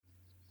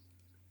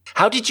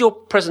How did your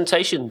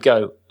presentation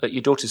go at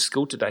your daughter's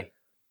school today?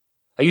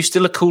 Are you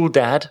still a cool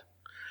dad?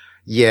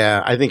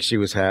 Yeah, I think she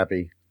was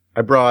happy.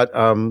 I brought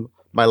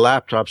my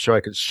laptop so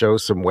I could show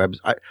some webs.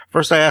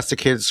 First, I asked the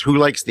kids who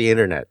likes the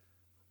internet,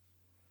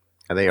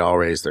 and they all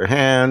raised their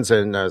hands.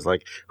 And I was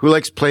like, "Who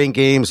likes playing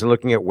games and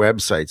looking at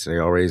websites?" And they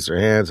all raised their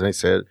hands. And I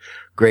said,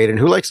 "Great." And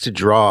who likes to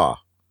draw?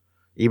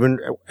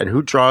 And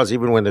who draws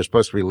even when they're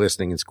supposed to be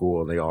listening in school?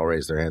 And they all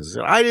raised their hands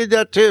and said, "I did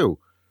that too."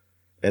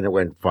 And it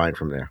went fine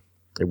from there.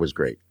 It was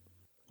great.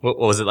 What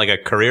was it, like a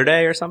career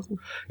day or something?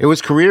 It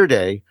was career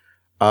day.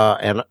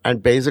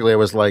 And basically I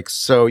was like,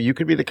 so you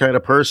could be the kind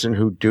of person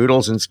who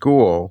doodles in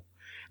school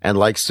and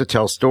likes to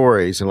tell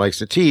stories and likes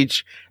to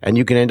teach, and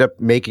you can end up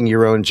making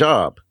your own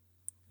job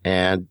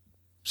and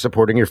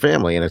supporting your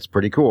family. And it's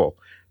pretty cool.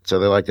 So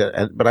they like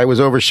that. But I was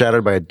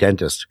overshadowed by a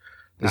dentist.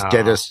 This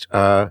dentist,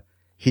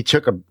 he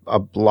took a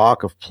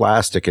block of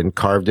plastic and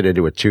carved it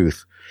into a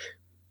tooth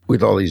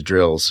with all these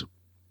drills.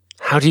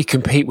 How do you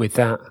compete with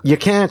that? You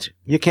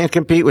can't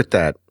compete with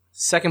that.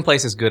 Second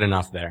place is good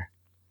enough there.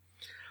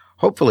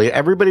 Hopefully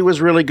everybody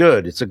was really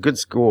good. It's a good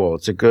school.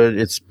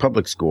 It's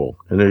public school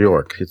in New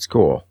York. It's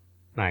cool.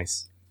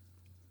 Nice.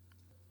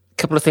 A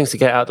couple of things to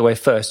get out of the way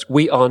first.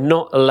 We are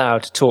not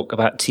allowed to talk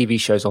about TV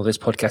shows on this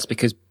podcast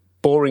because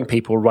boring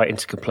people write in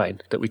to complain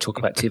that we talk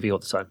about TV all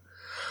the time.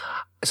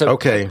 So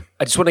okay.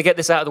 I just want to get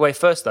this out of the way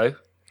first, though,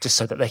 just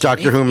so that they can...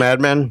 Doctor Who Mad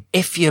Men?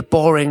 If you're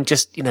boring,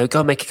 just, go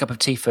and make a cup of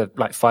tea for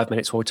like 5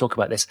 minutes while we talk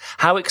about this.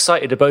 How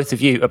excited are both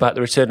of you about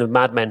the return of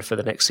Mad Men for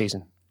the next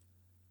season?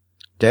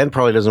 Dan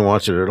probably doesn't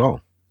watch it at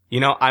all.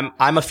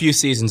 I'm a few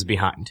seasons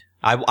behind.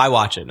 I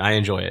watch it. I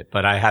enjoy it,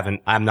 but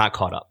I'm not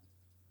caught up.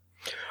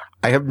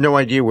 I have no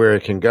idea where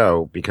it can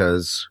go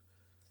because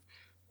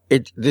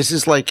this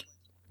is like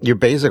you're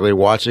basically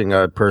watching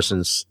a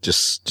person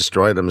just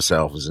destroy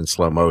themselves in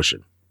slow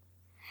motion.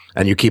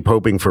 And you keep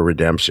hoping for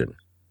redemption,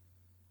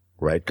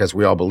 right? Because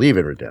we all believe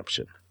in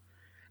redemption.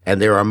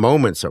 And there are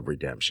moments of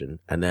redemption.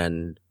 And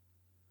then,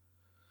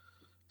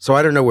 so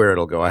I don't know where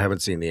it'll go. I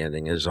haven't seen the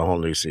ending. There's a whole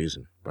new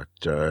season, but,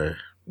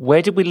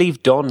 where did we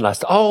leave Don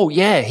last? Oh,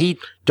 yeah,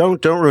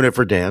 Don't ruin it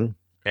for Dan.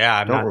 Yeah,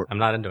 I'm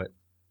not into it.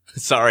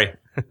 Sorry.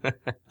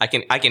 I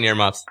can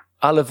earmuffs.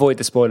 I'll avoid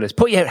the spoilers.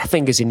 Put your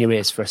fingers in your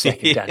ears for a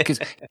second, Dan, because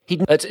he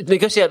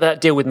negotiated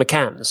that deal with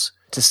McCann's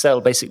to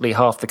sell basically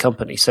half the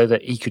company so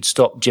that he could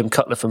stop Jim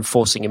Cutler from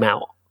forcing him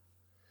out,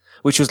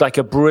 which was like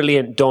a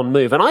brilliant Don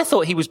move. And I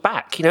thought he was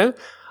back,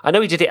 I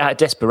know he did it out of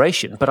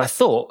desperation, but I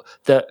thought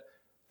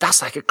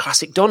that's like a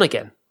classic Don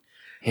again.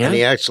 And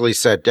he actually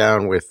sat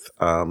down with,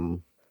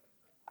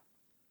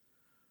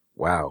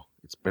 wow,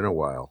 it's been a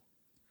while,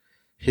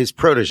 his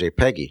protege,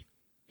 Peggy.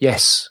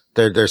 Yes.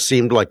 There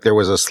seemed like there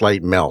was a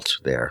slight melt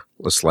there,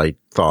 a slight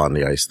thaw in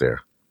the ice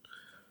there,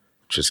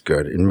 which is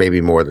good. And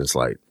maybe more than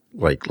slight.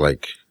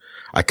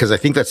 Because I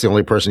think that's the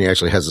only person he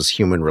actually has this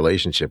human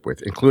relationship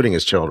with, including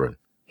his children.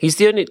 She's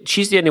the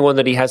only one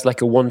that he has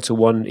like a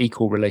one-to-one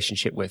equal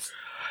relationship with.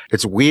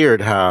 It's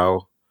weird I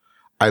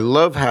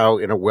love how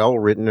in a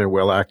well-written and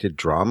well-acted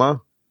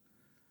drama,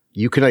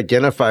 you can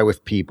identify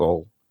with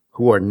people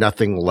who are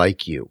nothing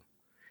like you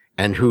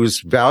and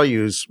whose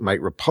values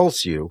might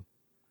repulse you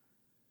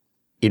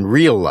in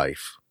real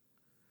life,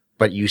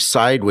 but you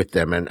side with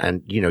them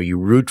and you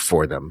root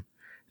for them.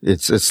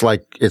 It's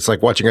like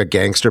watching a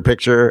gangster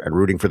picture and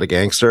rooting for the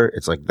gangster.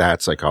 It's like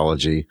that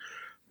psychology.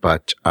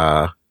 But,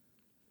 I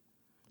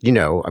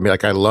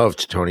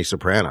loved Tony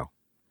Soprano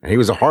and he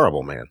was a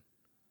horrible man,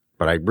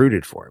 but I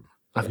rooted for him.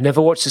 I've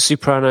never watched The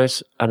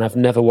Sopranos and I've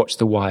never watched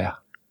The Wire.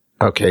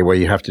 Okay. Well,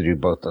 you have to do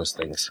both those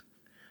things.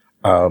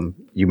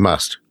 You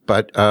must,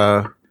 but,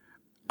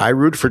 I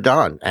root for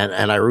Don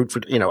and I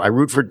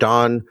root for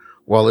Don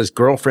while his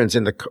girlfriend's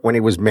when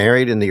he was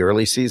married in the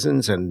early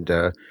seasons and,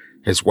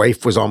 his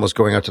wife was almost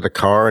going out to the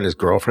car and his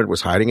girlfriend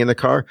was hiding in the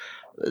car.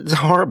 It's a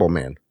horrible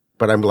man.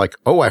 But I'm like,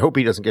 I hope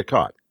he doesn't get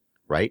caught,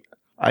 right?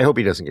 I hope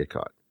he doesn't get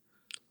caught.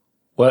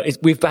 Well,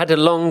 we've had a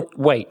long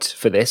wait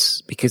for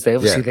this because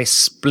they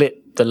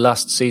split the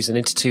last season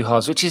into two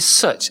halves, which is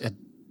such a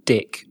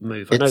dick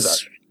move. I know that.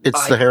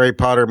 It's the Harry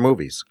Potter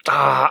movies.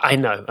 I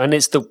know. And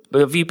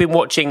have you been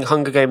watching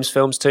Hunger Games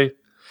films too?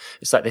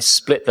 It's like they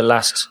split the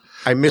last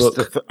I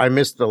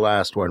missed the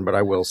last one, but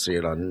I will see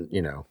it on,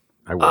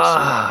 I will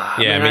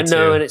see it. Yeah, I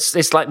know, and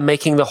it's like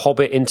making The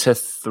Hobbit into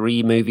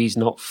 3 movies,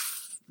 not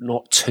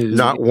 2.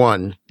 Not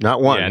one.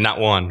 Yeah, not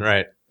one,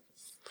 right.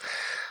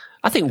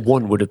 I think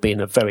 1 would have been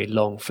a very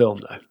long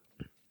film, though.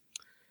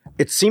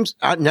 It seems,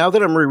 now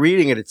that I'm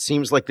rereading it, it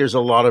seems like there's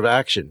a lot of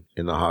action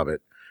in The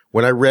Hobbit.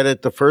 When I read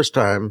it the first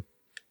time,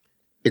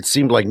 it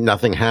seemed like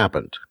nothing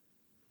happened.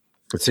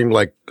 It seemed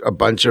like a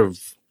bunch of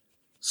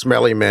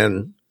smelly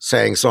men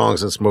sang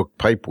songs and smoked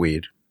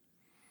pipeweed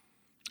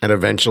and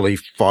eventually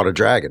fought a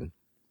dragon.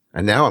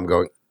 And now I'm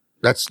going,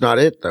 that's not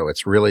it, though.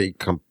 It's really,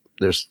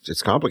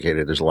 it's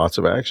complicated. There's lots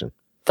of action.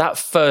 That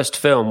first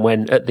film,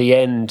 when at the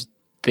end,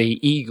 the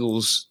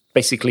eagles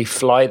basically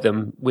fly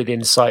them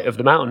within sight of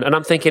the mountain. And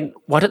I'm thinking,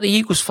 why don't the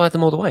eagles fly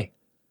them all the way?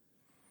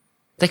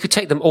 They could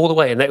take them all the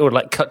way and they would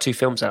cut 2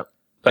 films out.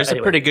 But There's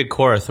a pretty good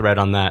core thread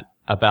on that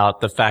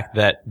about the fact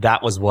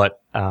that was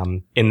what,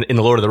 in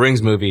the Lord of the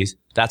Rings movies,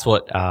 that's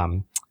what,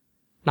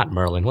 not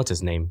Merlin, what's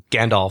his name?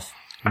 Gandalf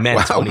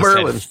meant Wow, when he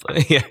Merlin.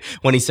 said,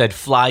 when he said,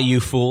 "Fly, you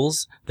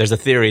fools." There's a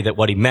theory that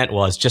what he meant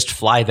was just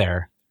fly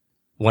there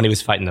when he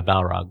was fighting the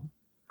Balrog.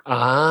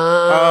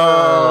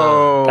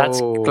 Ah, that's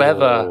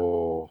clever.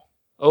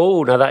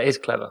 Oh, no, that is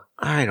clever.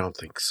 I don't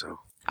think so.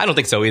 I don't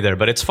think so either,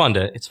 but it's fun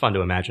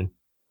to imagine.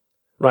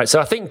 Right, so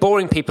I think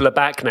boring people are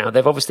back now.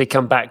 They've obviously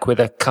come back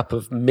with a cup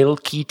of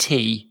milky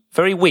tea.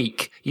 Very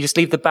weak. You just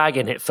leave the bag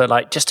in it for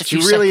like just a few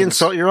You seconds. really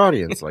insult your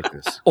audience like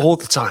this. All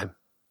the time.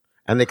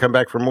 And they come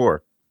back for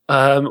more.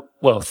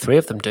 Well, 3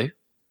 of them do.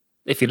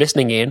 If you're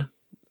listening, Ian,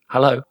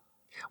 hello.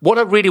 What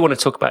I really want to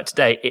talk about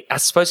today, I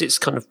suppose it's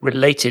kind of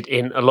related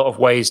in a lot of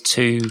ways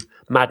to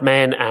Mad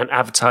Men and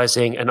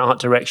advertising and art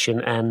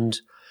direction and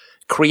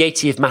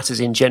creative matters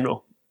in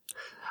general.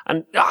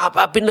 And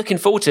I've been looking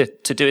forward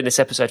to doing this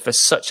episode for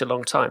such a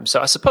long time.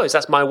 So I suppose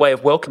that's my way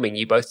of welcoming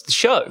you both to the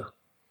show.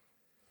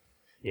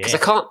 Because I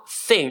can't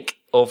think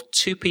of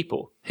 2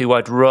 people who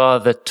I'd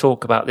rather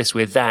talk about this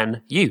with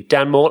than you,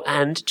 Dan Mall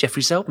and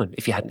Jeffrey Zeldman,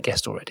 if you hadn't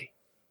guessed already.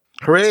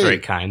 Hooray. That's very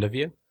kind of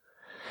you.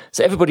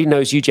 So everybody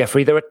knows you,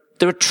 Jeffrey. There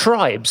are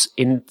tribes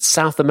in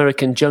South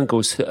American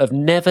jungles that have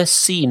never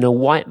seen a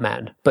white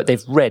man, but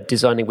they've read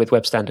Designing with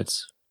Web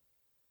Standards.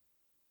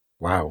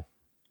 Wow.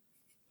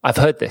 I've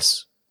heard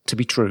this to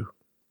be true.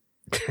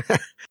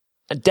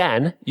 And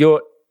Dan,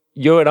 you're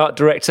an art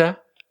director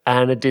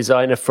and a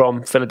designer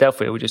from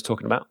Philadelphia, we were just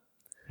talking about.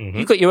 Mm-hmm.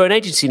 You've got your own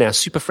agency now,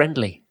 Super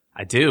Friendly.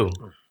 I do.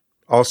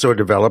 Also a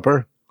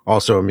developer,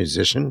 also a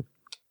musician.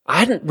 I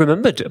hadn't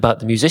remembered about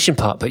the musician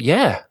part, but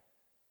yeah.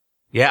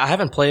 Yeah, I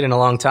haven't played in a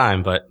long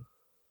time, but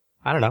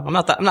I don't know. I'm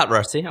not that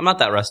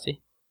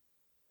rusty.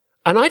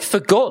 And I'd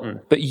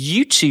forgotten, but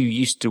you 2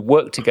 used to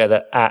work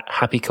together at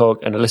Happy Cog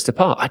and Alysta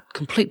Park. I'd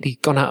completely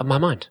gone out of my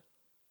mind.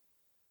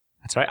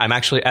 That's right. I'm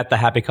actually at the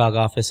Happy Cog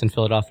office in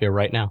Philadelphia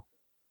right now.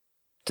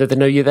 Did they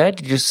know you're there?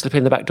 Did you just slip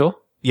in the back door?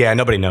 Yeah,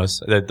 nobody knows.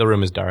 The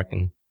room is dark,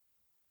 and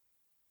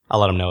I'll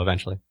let them know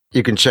eventually.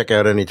 You can check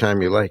out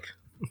anytime you like.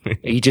 Are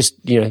you just,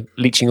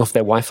 leeching off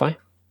their Wi-Fi?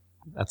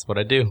 That's what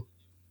I do.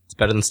 It's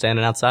better than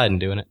standing outside and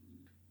doing it.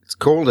 It's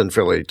cold in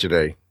Philly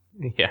today.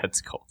 Yeah,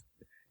 it's cold.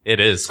 It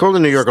is. It's cold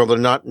in New York, although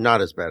not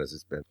as bad as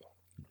it's been.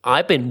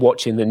 I've been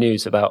watching the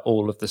news about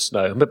all of the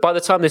snow, but by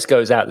the time this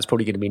goes out, there's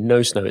probably going to be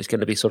no snow. It's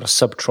going to be sort of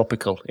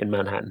subtropical in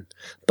Manhattan.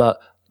 But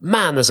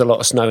man, there's a lot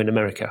of snow in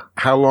America.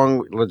 How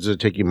long does it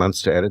take you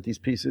months to edit these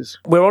pieces?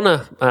 We're on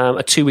a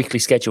 2-weekly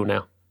schedule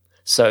now.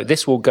 So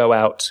this will go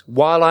out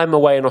while I'm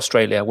away in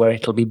Australia, where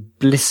it'll be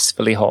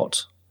blissfully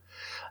hot.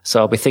 So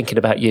I'll be thinking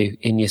about you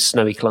in your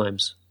snowy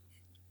climes.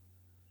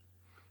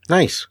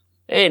 Nice.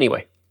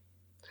 Anyway,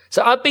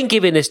 so I've been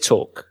giving this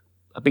talk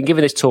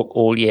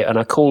all year, and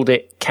I called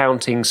it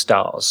Counting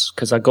Stars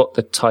because I got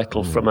the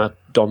title from a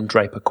Don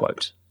Draper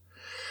quote.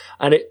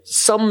 And it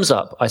sums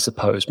up, I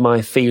suppose,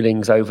 my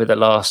feelings over the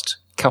last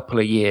couple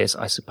of years,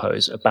 I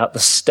suppose, about the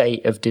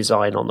state of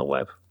design on the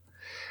web.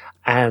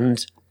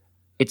 And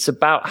it's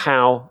about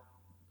how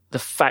the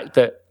fact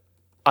that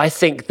I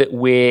think that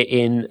we're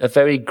in a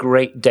very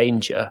great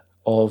danger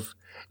of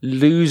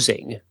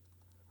losing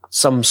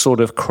some sort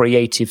of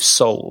creative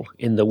soul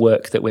in the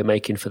work that we're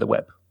making for the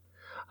web.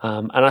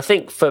 And I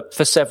think for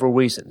several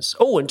reasons.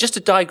 Oh, and just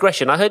a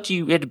digression. I heard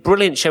you had a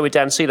brilliant show with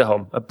Dan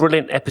Cederholm, a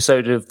brilliant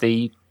episode of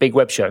the Big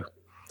Web Show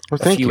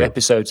a few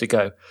episodes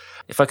ago.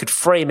 If I could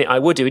frame it, I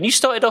would do. And you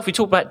started off, you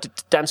talked about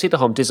Dan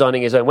Cederholm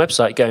designing his own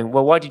website, going,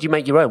 well, why did you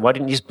make your own? Why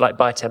didn't you just buy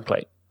a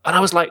template? And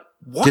I was like,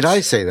 what? Did I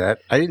say that?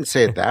 I didn't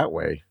say it that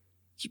way.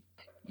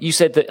 You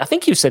said that, I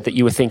think you said that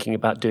you were thinking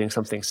about doing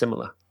something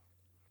similar.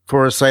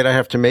 For a site I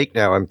have to make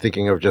now, I'm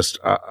thinking of just,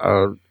 I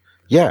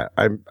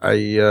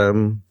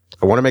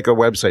want to make a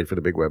website for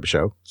the Big Web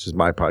Show. This is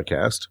my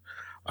podcast.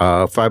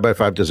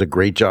 5x5 does a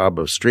great job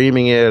of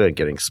streaming it and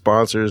getting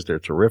sponsors. They're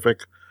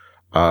terrific.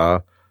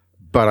 But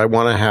I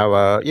want to have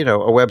a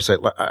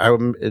website.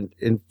 I'm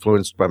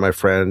influenced by my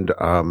friend,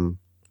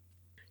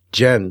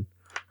 Jen,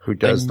 who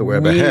does the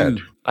web ahead.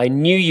 I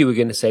knew you were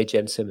going to say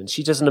Jen Simmons.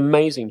 She does an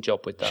amazing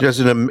job with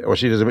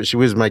that. She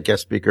was my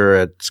guest speaker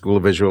at School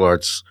of Visual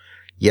Arts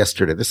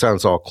yesterday. This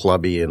sounds all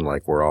clubby and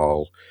like we're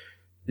all,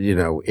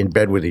 in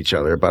bed with each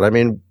other. But I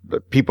mean,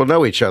 people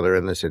know each other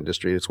in this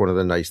industry. It's one of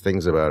the nice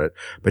things about it.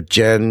 But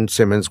Jen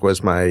Simmons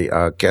was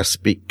my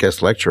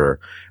guest lecturer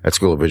at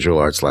School of Visual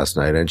Arts last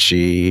night, and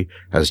she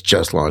has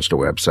just launched a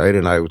website.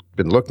 And I've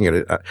been looking at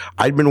it.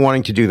 I'd been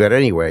wanting to do that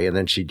anyway, and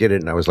then she did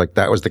it, and I was like,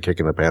 that was the kick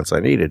in the pants I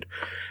needed.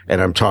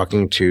 And I'm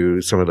talking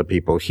to some of the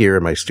people here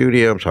in my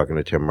studio. I'm talking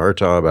to Tim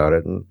Murtaugh about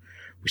it, and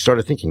we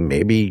started thinking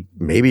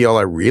maybe all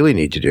I really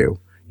need to do.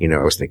 I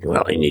was thinking,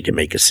 well, I need to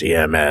make a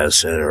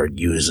CMS or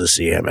use a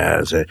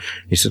CMS. And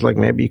he said, like,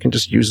 maybe you can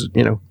just use,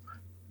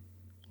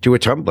 do a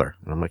Tumblr.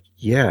 And I'm like,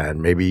 yeah,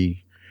 and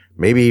maybe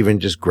even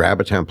just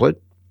grab a template.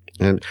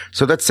 And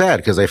so that's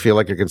sad because I feel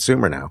like a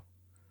consumer now.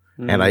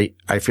 And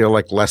I feel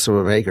like less of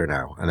a maker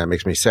now, and that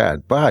makes me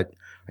sad. But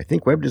I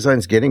think web design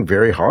is getting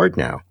very hard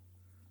now.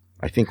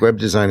 I think web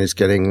design is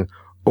getting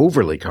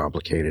overly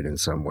complicated in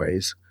some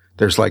ways.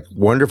 There's like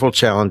wonderful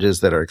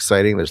challenges that are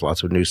exciting. There's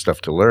lots of new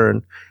stuff to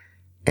learn.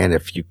 And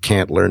if you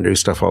can't learn new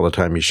stuff all the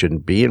time, you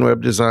shouldn't be in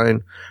web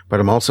design. But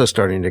I'm also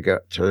starting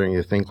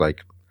to think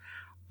like,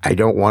 I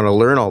don't want to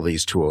learn all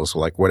these tools.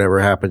 Like whatever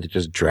happened to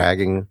just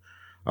dragging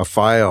a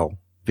file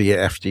via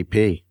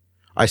FTP.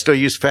 I still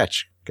use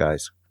Fetch,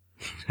 guys.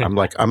 I'm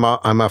like, I'm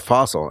a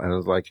fossil. And I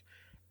was like,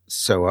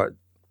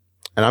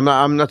 and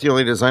I'm not the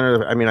only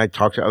designer. I mean, I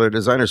talk to other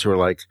designers who are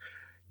like,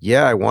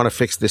 yeah, I want to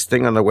fix this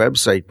thing on the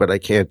website, but I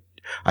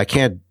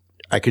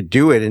could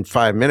do it in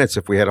 5 minutes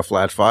if we had a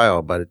flat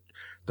file, but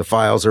the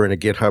files are in a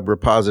GitHub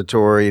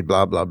repository,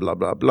 blah, blah, blah,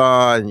 blah,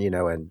 blah.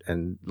 And,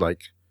 and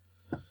like,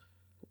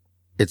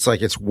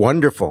 it's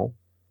wonderful,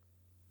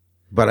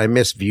 but I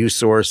miss view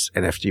source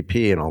and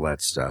FTP and all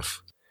that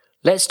stuff.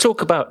 Let's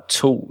talk about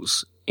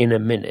tools in a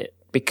minute,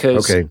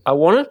 because I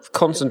want to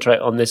concentrate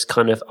on this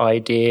kind of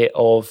idea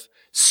of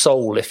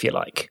soul, if you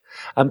like.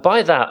 And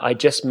by that, I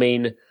just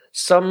mean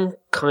some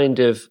kind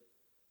of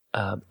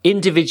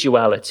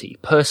individuality,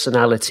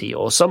 personality,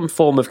 or some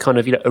form of kind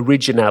of,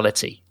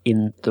 originality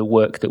in the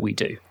work that we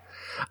do.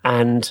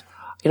 And,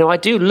 I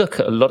do look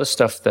at a lot of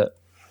stuff that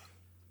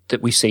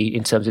we see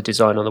in terms of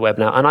design on the web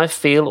now, and I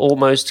feel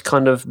almost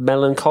kind of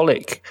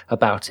melancholic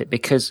about it,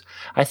 because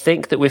I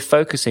think that we're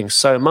focusing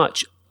so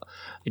much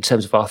in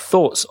terms of our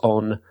thoughts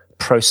on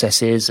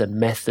processes and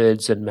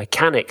methods and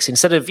mechanics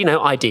instead of,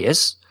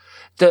 ideas,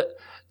 that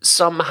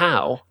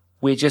somehow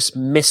we're just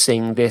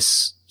missing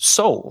this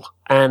soul,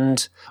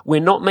 and we're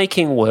not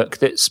making work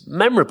that's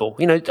memorable.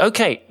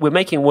 We're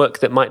making work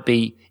that might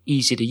be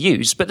easy to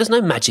use, but there's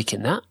no magic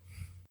in that.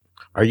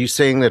 Are you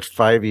saying that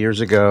 5 years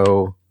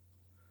ago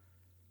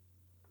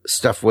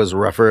stuff was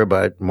rougher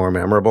but more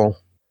memorable?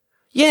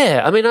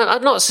 Yeah, I mean,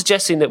 I'm not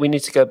suggesting that we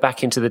need to go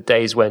back into the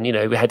days when,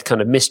 we had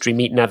kind of mystery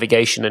meat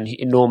navigation and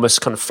enormous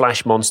kind of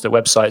flash monster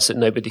websites that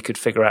nobody could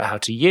figure out how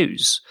to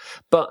use.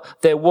 But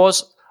there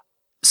was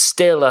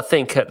still, I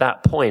think, at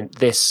that point,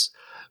 this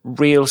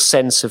real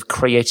sense of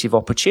creative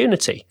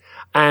opportunity.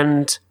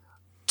 And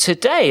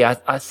today,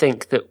 I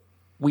think that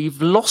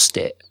we've lost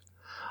it.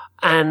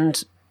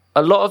 And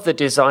a lot of the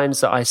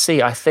designs that I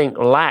see, I think,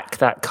 lack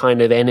that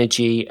kind of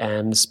energy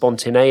and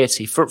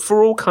spontaneity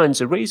for all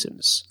kinds of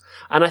reasons.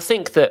 And I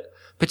think that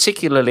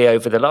particularly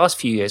over the last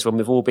few years, when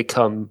we've all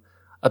become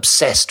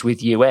obsessed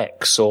with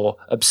UX or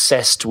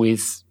obsessed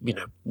with,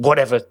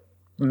 whatever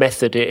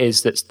method it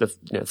is that's the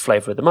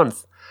flavor of the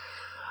month,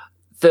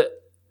 that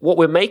what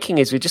we're making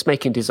is we're just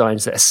making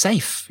designs that are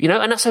safe,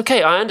 and that's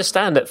okay. I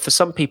understand that for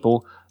some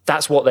people,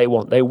 that's what they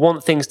want. They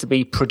want things to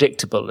be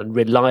predictable and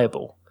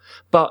reliable.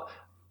 But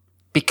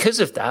because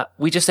of that,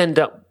 we just end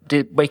up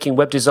making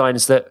web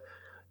designs that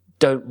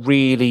don't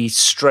really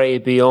stray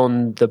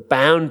beyond the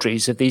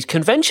boundaries of these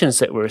conventions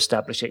that we're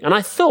establishing. And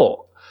I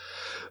thought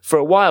for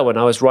a while when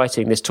I was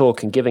writing this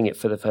talk and giving it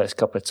for the first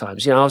couple of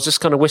times, I was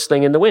just kind of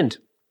whistling in the wind.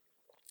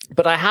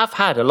 But I have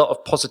had a lot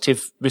of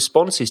positive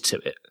responses to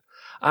it.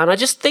 And I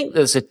just think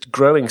there's a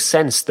growing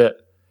sense that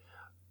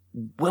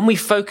when we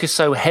focus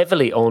so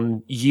heavily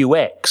on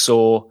UX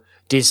or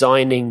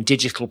designing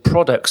digital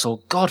products, or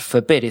God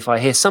forbid, if I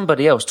hear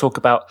somebody else talk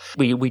about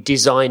we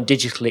design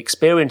digital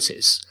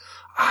experiences,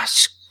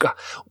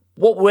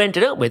 what we're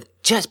ending up with,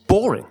 just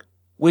boring.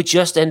 We're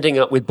just ending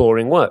up with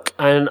boring work.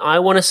 And I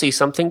want to see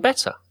something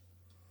better.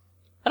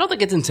 I don't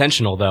think it's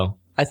intentional, though.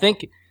 I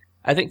think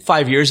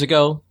 5 years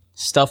ago,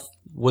 stuff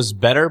was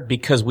better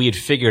because we had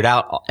figured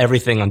out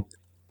everything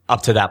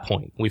up to that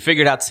point. We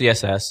figured out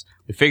CSS.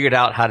 We figured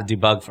out how to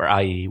debug for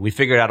IE. We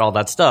figured out all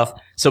that stuff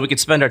so we could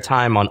spend our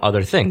time on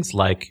other things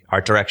like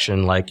art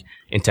direction, like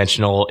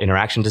intentional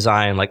interaction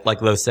design, like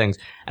those things.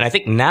 And I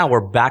think now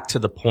we're back to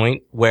the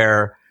point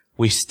where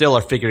we still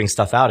are figuring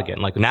stuff out again.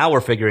 Like now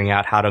we're figuring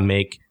out how to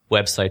make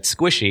websites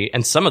squishy,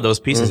 and some of those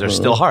pieces are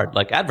still hard,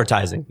 like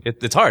advertising.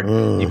 It's hard.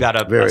 You've got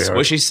a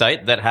squishy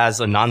site that has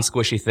a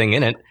non-squishy thing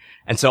in it.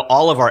 And so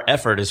all of our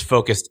effort is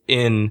focused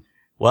in,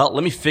 well,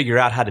 let me figure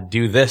out how to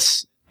do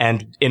this.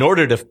 And in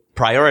order to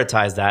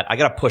prioritize that, I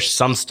got to push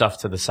some stuff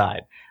to the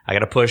side. I got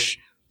to push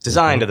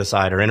design to the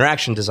side, or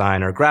interaction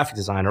design, or graphic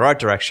design, or art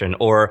direction,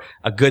 or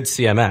a good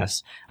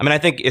CMS. I mean, I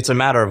think it's a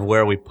matter of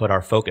where we put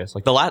our focus.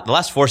 Like the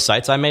last 4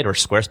 sites I made were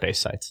Squarespace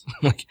sites.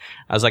 Like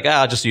I was like,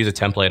 I'll just use a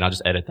template and I'll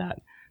just edit that,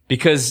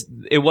 because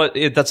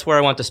that's where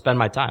I want to spend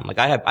my time. Like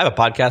I have a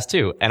podcast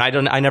too, and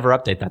I never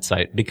update that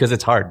site because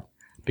it's hard.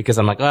 Because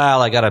I'm like,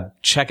 well, I got to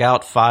check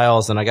out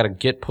files, and I got to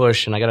git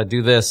push, and I got to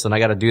do this, and I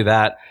got to do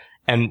that.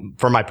 And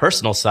for my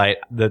personal site,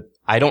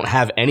 I don't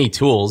have any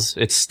tools.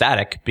 It's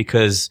static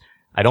because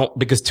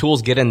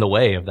tools get in the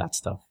way of that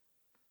stuff.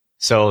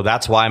 So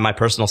that's why my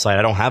personal site,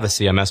 I don't have a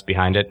CMS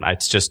behind it.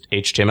 It's just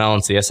HTML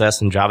and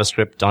CSS and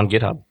JavaScript on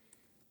GitHub.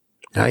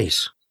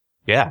 Nice.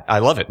 Yeah, I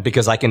love it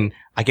because I can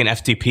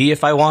FTP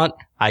if I want.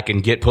 I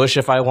can git push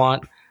if I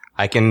want.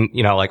 I can,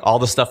 like all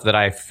the stuff that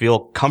I feel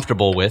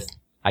comfortable with,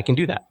 I can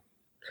do that.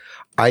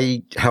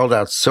 I held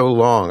out so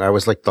long. I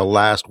was like the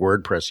last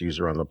WordPress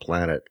user on the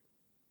planet.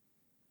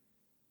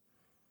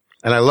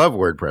 And I love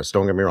WordPress.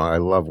 Don't get me wrong. I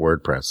love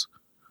WordPress.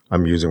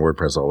 I'm using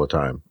WordPress all the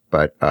time.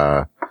 But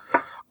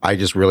I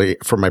just really,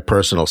 for my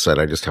personal set,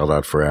 I just held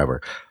out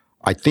forever.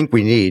 I think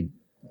we need,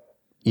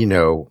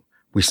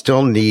 we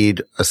still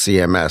need a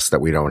CMS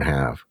that we don't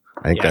have.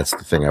 I think that's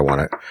the thing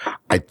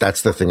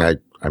that's the thing I'm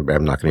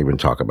not going to even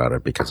talk about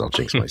it because I'll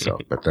jinx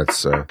myself, but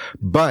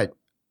but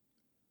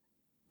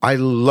I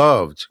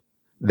loved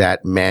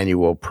that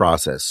manual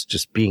process,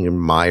 just being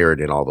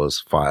mired in all those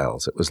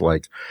files. It was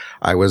like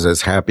I was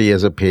as happy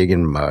as a pig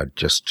in mud,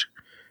 just,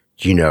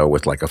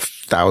 with like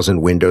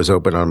 1,000 windows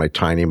open on my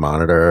tiny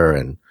monitor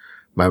and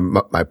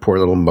my poor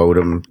little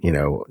modem,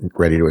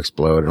 ready to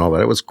explode and all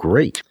that. It was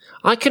great.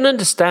 I can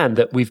understand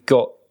that we've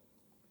got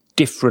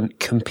different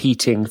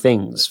competing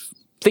things,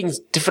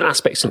 different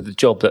aspects of the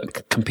job that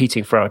are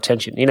competing for our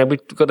attention.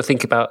 We've got to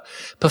think about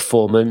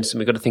performance and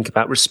we've got to think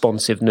about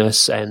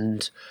responsiveness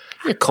and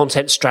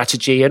content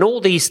strategy and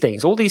all these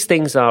things. All these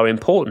things are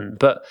important,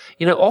 but,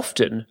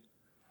 often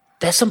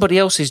they're somebody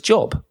else's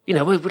job. We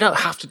don't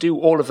have to do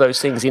all of those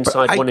things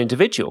inside one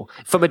individual.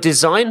 From a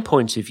design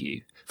point of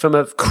view, from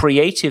a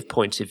creative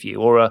point of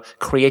view or a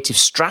creative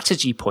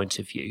strategy point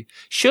of view,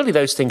 surely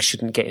those things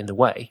shouldn't get in the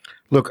way.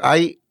 Look,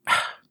 I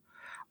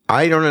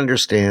don't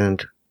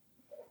understand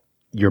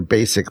your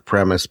basic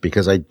premise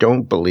because I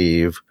don't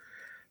believe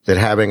that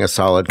having a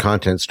solid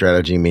content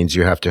strategy means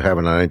you have to have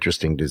an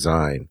uninteresting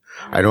design.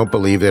 I don't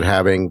believe that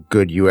having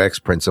good UX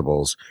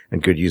principles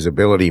and good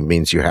usability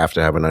means you have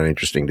to have an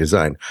uninteresting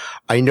design.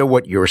 I know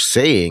what you're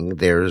saying.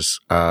 There's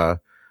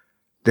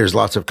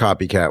lots of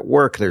copycat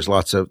work.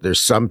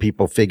 There's some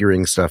people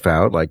figuring stuff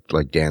out,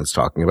 like Dan's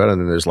talking about.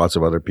 And then there's lots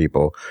of other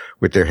people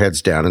with their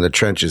heads down in the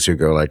trenches who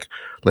go like,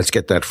 let's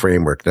get that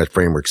framework. That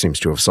framework seems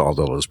to have solved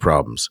all those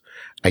problems.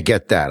 I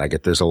get that. I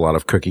get there's a lot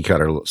of cookie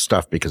cutter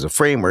stuff because of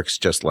frameworks,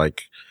 just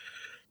like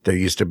there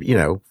used to be,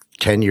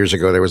 10 years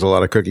ago, there was a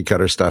lot of cookie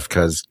cutter stuff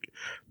because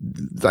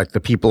like the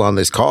people on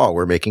this call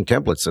were making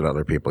templates that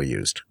other people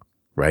used.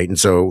 Right. And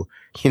so,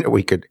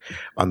 we could,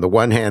 on the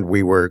one hand,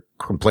 we were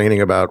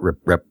complaining about,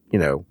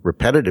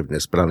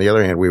 repetitiveness, but on the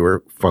other hand, we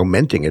were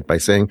fomenting it by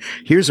saying,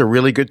 here's a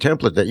really good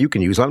template that you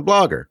can use on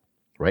Blogger.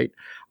 Right.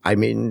 I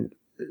mean,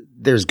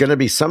 there's going to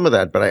be some of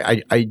that, but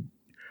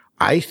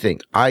I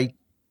think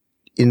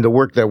in the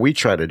work that we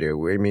try to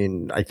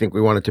do, I think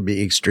we want it to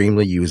be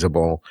extremely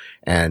usable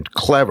and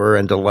clever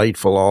and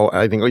delightful.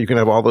 I think you can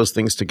have all those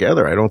things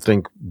together. I don't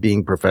think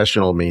being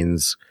professional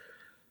means,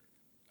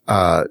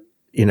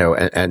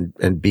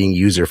 and being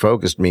user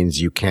focused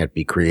means you can't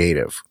be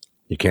creative.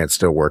 You can't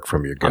still work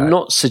from your gut. I'm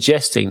not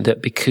suggesting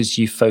that because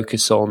you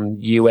focus on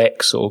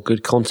UX or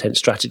good content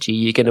strategy,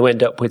 you're going to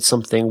end up with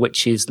something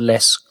which is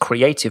less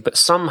creative, but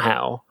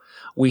somehow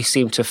we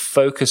seem to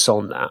focus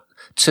on that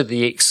to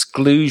the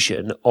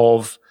exclusion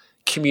of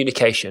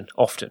communication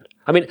often.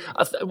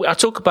 I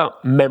talk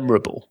about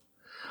memorable.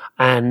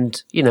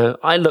 And,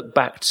 I look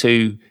back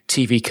to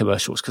TV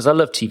commercials because I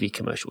love TV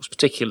commercials,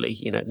 particularly,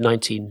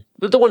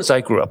 the ones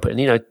I grew up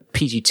in,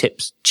 PG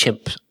Tips,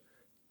 Chimp,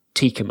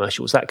 tea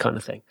commercials, that kind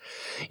of thing.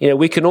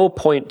 We can all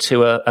point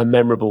to a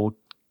memorable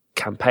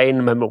campaign,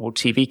 a memorable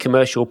TV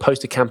commercial,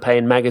 poster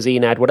campaign,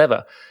 magazine ad,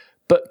 whatever.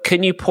 But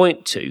can you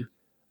point to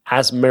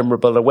as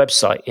memorable a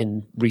website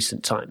in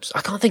recent times?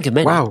 I can't think of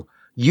many. Wow.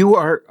 You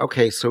are,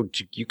 okay. So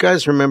do you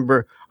guys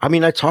remember,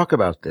 I talk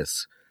about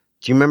this.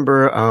 Do you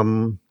remember,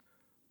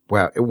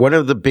 one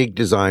of the big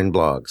design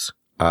blogs,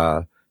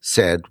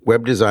 said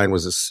web design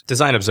was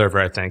Design Observer,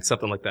 I think.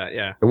 Something like that.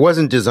 Yeah. It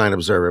wasn't Design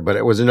Observer, but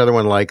it was another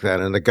one like that.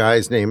 And the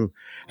guy's name,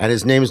 and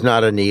his name's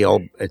not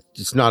Anil.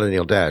 It's not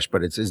Anil Dash,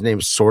 but his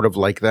name's sort of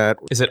like that.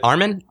 Is it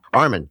Armin?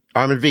 Armin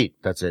Veit.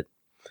 That's it.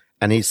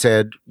 And he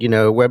said,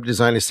 web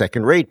design is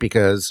second rate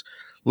because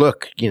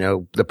look,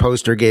 the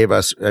poster gave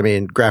us,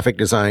 graphic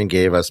design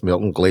gave us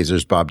Milton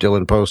Glazer's Bob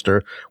Dylan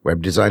poster.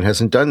 Web design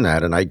hasn't done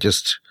that. And I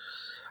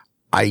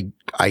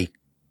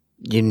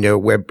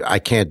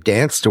can't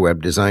dance to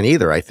web design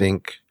either. I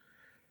think,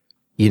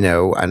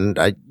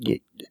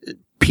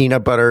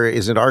 peanut butter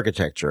isn't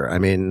architecture.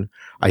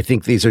 I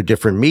think these are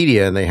different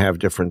media and they have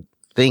different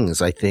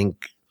things. I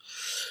think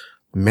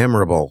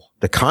memorable,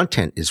 the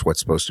content is what's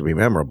supposed to be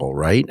memorable,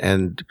 right?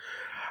 And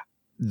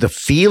the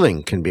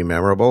feeling can be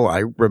memorable.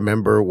 I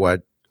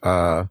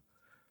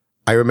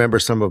remember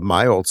some of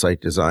my old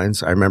site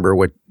designs. I remember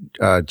what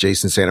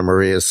Jason Santa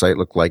Maria's site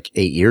looked like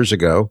 8 years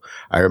ago.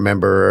 I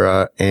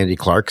remember Andy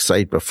Clark's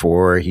site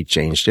before he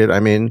changed it.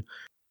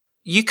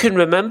 You can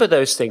remember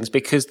those things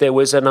because there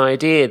was an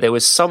idea, there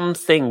was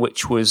something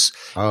which was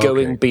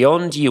going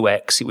beyond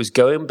UX, it was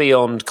going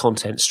beyond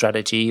content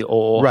strategy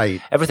or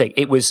everything.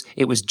 It was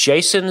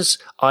Jason's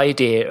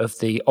idea of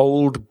the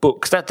old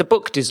book. That the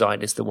book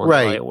design is the one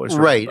that I always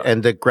remember. Right,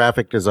 and the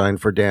graphic design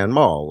for Dan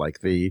Mall, like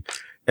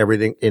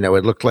everything, it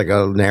looked like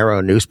a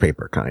narrow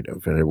newspaper kind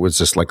of, and it was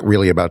just like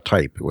really about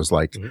type. It was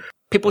like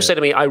people say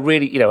to me, I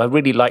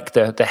really like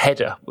the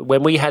header.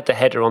 When we had the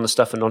header on the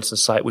Stuff and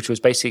Nonsense site, which was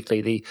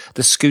basically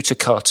the scooter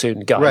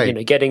cartoon guy,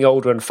 getting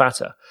older and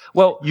fatter.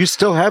 Well, you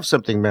still have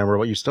something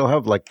memorable. You still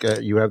have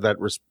you have that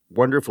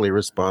wonderfully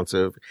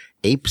responsive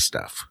ape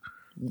stuff.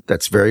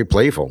 That's very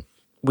playful.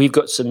 we've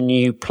got some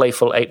new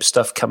Playful Ape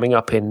stuff coming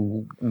up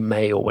in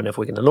May or whenever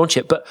we're going to launch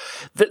it. But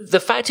the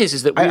fact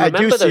is that we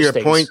remember those things. I do see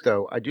your point,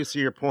 though. I do see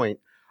your point.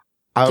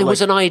 There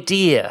was an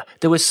idea.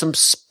 There was some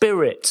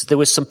spirit. There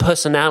was some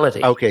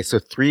personality. Okay, so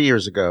 3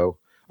 years ago,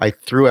 I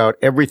threw out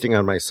everything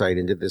on my site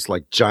and did this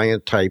like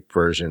giant type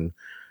version.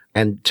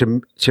 And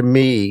to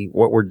me,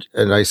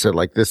 and I said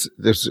like this,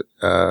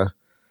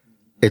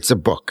 it's a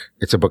book.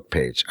 It's a book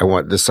page.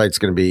 This site's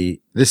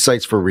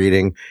for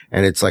reading,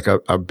 and it's like a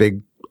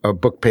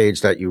book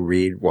page that you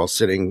read while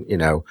sitting,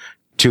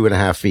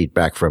 2.5 feet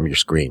back from your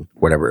screen,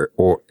 whatever,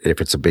 or if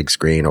it's a big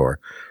screen, or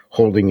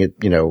holding it,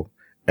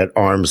 at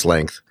arm's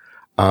length.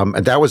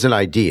 And that was an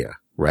idea,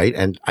 right?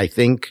 And I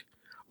think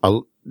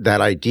that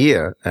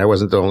idea, I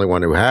wasn't the only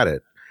one who had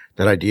it,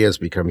 that idea has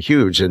become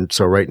huge. And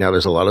so right now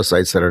there's a lot of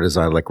sites that are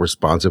designed like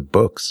responsive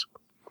books.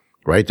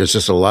 Right? There's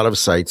just a lot of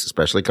sites,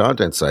 especially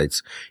content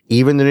sites,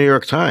 even the New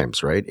York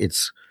Times, right?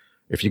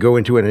 If you go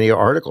into any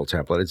article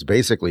template, it's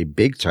basically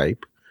big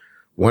type,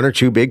 1 or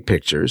 2 big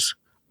pictures,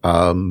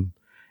 and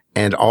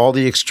all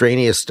the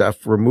extraneous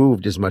stuff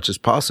removed as much as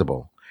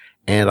possible.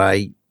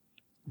 And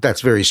that's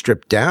very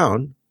stripped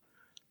down,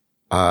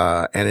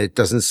 and it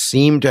doesn't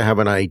seem to have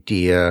an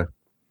idea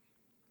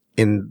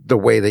in the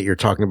way that you're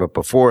talking about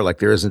before. Like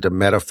there isn't a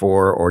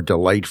metaphor or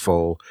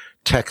delightful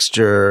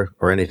texture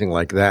or anything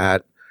like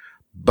that.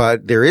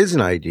 But there is an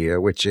idea,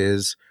 which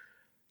is,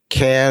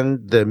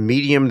 can the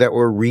medium that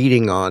we're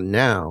reading on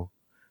now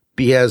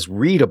be as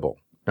readable,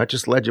 not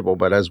just legible,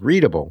 but as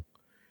readable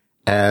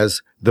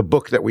as the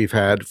book that we've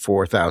had for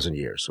 1,000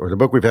 years, or the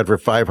book we've had for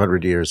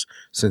 500 years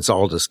since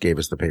Aldous gave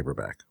us the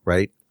paperback,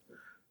 right?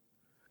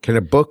 Can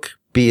a book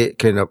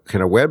can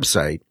a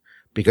website,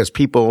 because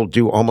people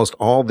do almost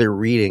all their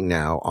reading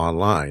now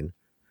online,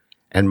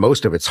 and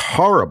most of it's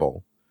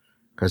horrible.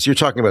 Because you're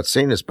talking about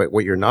sameness, but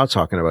what you're not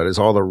talking about is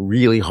all the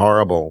really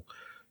horrible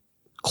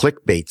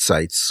clickbait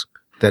sites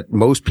that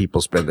most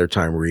people spend their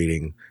time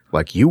reading.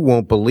 Like, you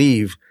won't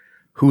believe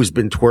who's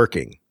been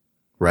twerking,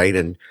 right?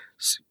 And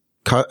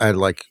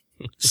like,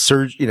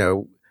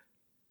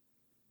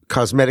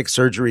 cosmetic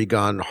surgery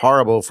gone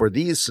horrible for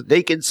these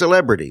naked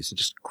celebrities,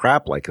 just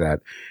crap like that.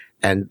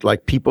 And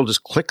like, people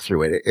just click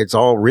through it. It's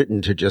all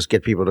written to just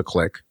get people to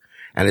click.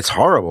 And it's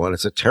horrible, and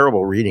it's a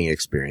terrible reading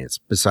experience,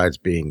 besides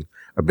being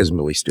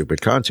abysmally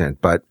stupid content.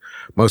 But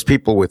most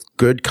people with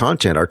good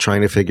content are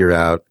trying to figure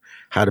out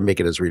how to make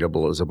it as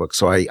readable as a book.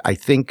 So I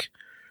think,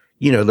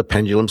 the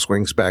pendulum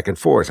swings back and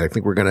forth. I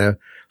think we're going to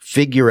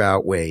figure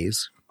out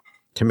ways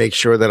to make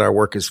sure that our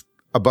work is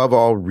above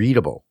all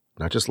readable,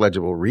 not just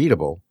legible,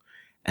 readable.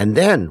 And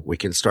then we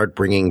can start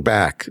bringing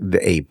back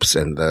the apes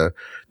and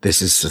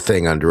this is the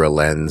thing under a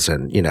lens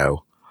and,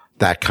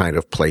 that kind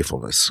of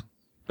playfulness.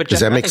 But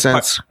Does that make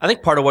sense? I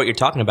think part of what you're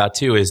talking about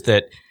too is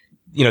that,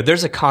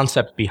 there's a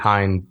concept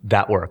behind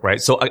that work,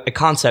 right? So a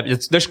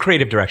concept, there's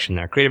creative direction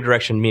there. Creative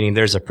direction meaning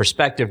there's a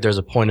perspective, there's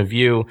a point of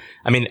view.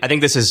 I mean, I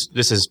think this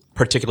is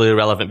particularly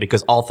relevant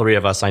because all 3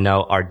 of us I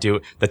know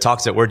the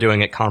talks that we're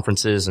doing at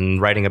conferences and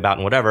writing about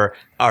and whatever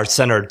are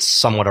centered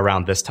somewhat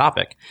around this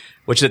topic,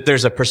 which that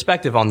there's a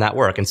perspective on that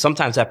work. And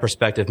sometimes that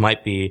perspective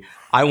might be,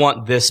 I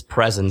want this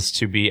presence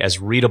to be as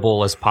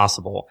readable as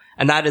possible.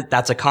 And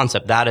that's a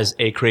concept. That is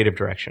a creative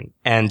direction.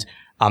 And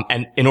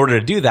in order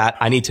to do that,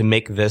 I need to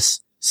make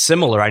this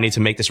similar. I need to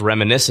make this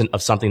reminiscent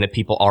of something that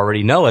people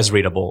already know as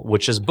readable,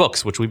 which is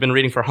books, which we've been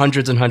reading for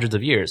hundreds and hundreds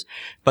of years.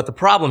 But the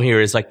problem here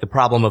is like the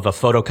problem of a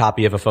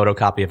photocopy of a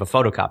photocopy of a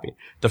photocopy.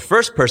 The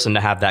first person to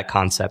have that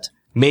concept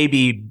may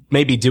be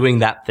doing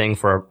that thing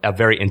for a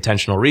very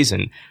intentional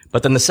reason.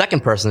 But then the second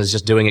person is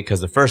just doing it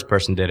because the first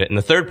person did it. And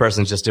the third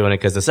person is just doing it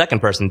because the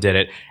second person did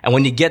it. And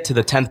when you get to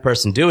the 10th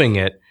person doing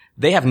it,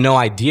 they have no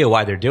idea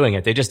why they're doing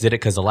it. They just did it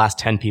because the last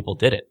 10 people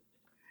did it.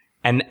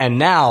 And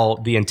now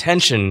the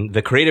intention,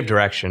 the creative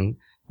direction,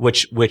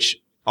 which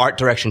art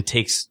direction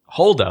takes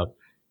hold of,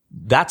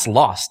 that's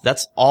lost.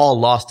 That's all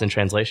lost in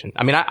translation.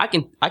 I mean, I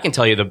can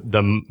tell you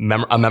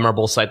a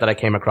memorable site that I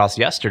came across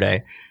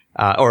yesterday,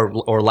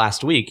 or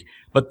last week.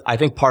 But I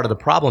think part of the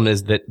problem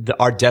is that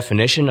our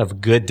definition of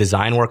good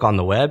design work on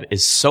the web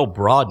is so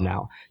broad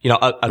now.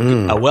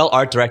 A well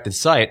art directed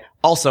site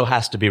also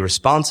has to be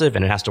responsive,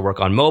 and it has to work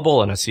on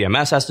mobile, and a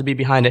CMS has to be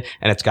behind it,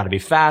 and it's got to be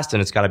fast,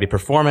 and it's got to be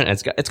performant,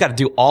 and it's got to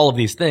do all of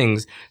these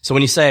things. So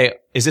when you say,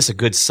 is this a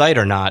good site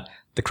or not?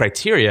 The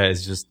criteria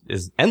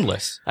is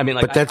endless. I mean,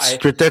 like,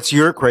 but that's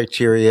your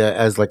criteria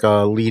as like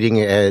a leading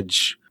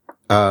edge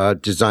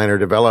designer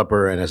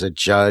developer and as a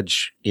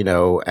judge,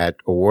 at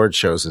award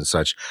shows and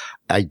such.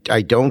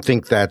 I don't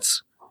think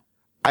that's,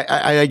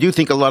 I do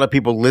think a lot of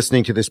people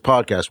listening to this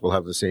podcast will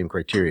have the same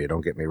criteria.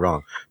 Don't get me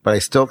wrong, but I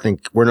still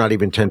think we're not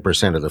even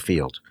 10% of the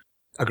field.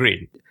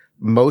 Agreed.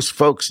 Most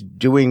folks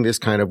doing this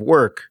kind of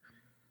work,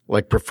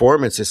 like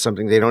performance is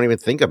something they don't even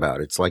think about.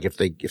 It's like if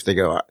they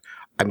go,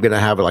 I'm going to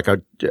have like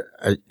an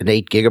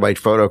 8 gigabyte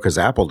photo because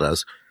Apple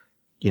does,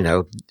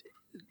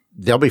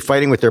 they'll be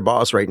fighting with their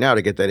boss right now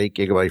to get that 8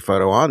 gigabyte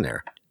photo on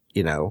there,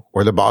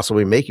 or the boss will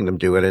be making them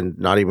do it and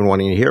not even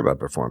wanting to hear about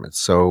performance.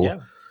 So yeah.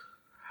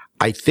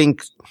 I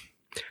think,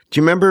 do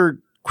you remember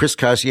Chris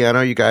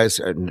Casiano, you guys.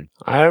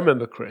 I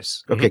remember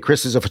Chris. Okay,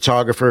 Chris is a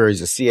photographer.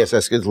 He's a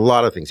CSS. He does a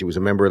lot of things. He was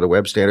a member of the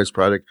Web Standards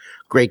Project.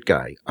 Great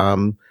guy.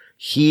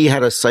 He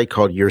had a site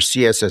called Your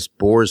CSS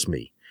Bores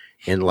Me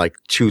in like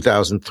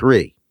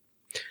 2003.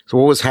 So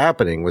what was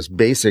happening was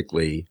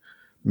basically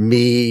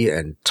me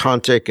and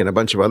Tontic and a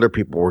bunch of other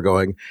people were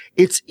going,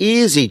 it's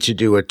easy to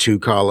do a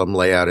 2-column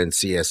layout in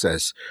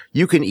CSS.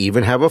 You can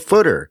even have a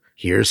footer.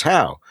 Here's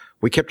how.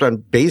 We kept on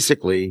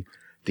basically,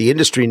 the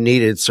industry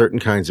needed certain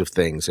kinds of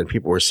things, and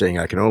people were saying,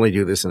 I can only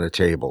do this in a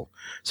table.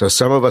 So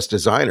some of us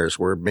designers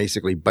were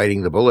basically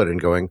biting the bullet and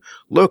going,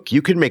 look,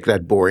 you can make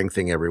that boring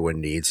thing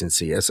everyone needs in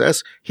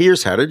CSS.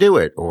 Here's how to do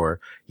it. Or,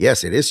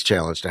 yes, it is a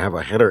challenge to have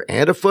a header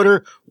and a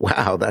footer.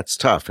 Wow, that's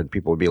tough. And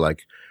people would be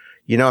like,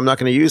 I'm not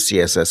going to use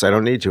CSS. I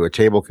don't need to. A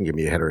table can give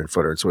me a header and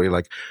footer. And so we're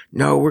like,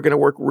 no, we're going to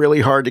work really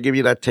hard to give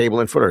you that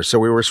table and footer. So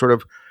we were sort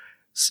of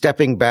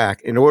stepping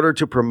back in order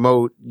to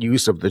promote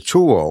use of the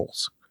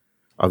tools,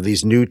 of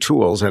these new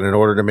tools, and in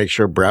order to make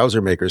sure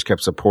browser makers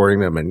kept supporting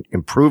them and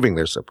improving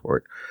their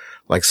support.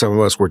 Like some of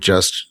us were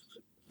just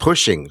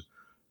pushing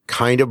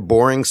kind of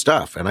boring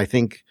stuff. And I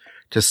think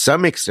to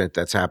some extent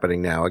that's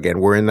happening now. Again,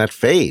 we're in that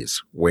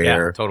phase where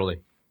yeah,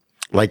 totally.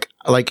 Like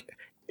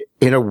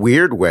in a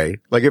weird way,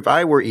 like if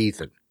I were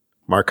Ethan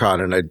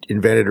Marcotte and I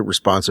invented a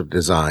responsive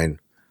design,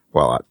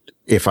 well,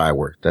 if I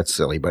were, that's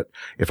silly, but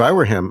if I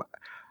were him,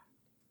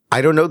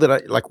 I don't know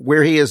that like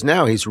where he is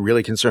now, he's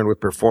really concerned with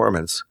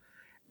performance.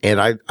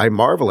 And I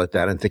marvel at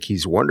that and think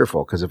he's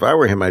wonderful. Cause if I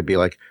were him, I'd be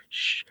like,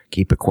 shh,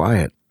 keep it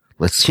quiet.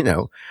 Let's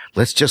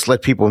just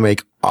let people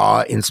make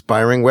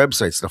awe-inspiring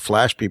websites. The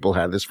Flash people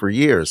had this for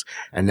years,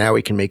 and now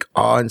we can make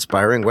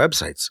awe-inspiring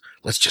websites.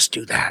 Let's just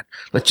do that.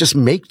 Let's just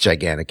make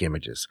gigantic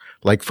images.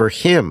 Like for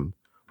him,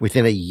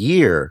 within a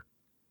year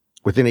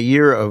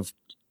of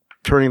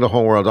turning the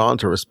whole world on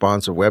to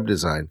responsive web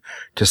design,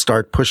 to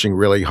start pushing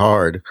really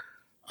hard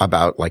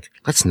about like,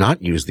 let's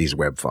not use these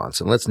web fonts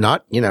and let's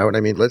not, you know what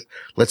I mean?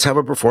 Let's have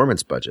a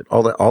performance budget.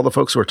 All the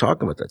folks who are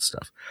talking about that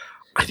stuff.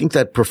 I think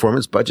that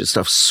performance budget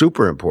stuff's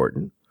super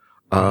important.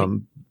 I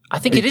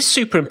think it is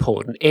super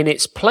important in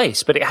its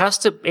place, but it has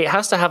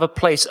to have a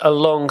place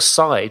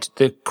alongside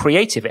the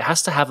creative. It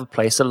has to have a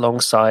place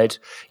alongside,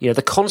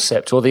 the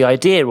concept or the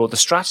idea or the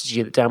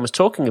strategy that Dan was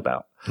talking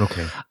about.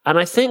 Okay. And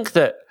I think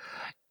that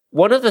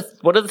one of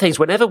the things,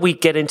 whenever we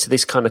get into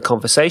this kind of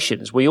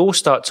conversations, we all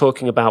start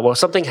talking about, well,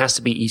 something has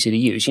to be easy to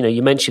use.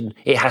 You mentioned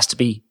it has to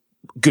be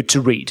good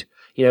to read.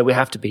 We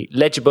have to be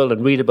legible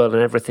and readable and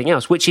everything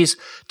else, which is,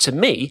 to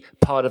me,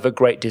 part of a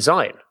great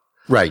design.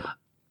 Right.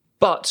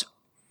 But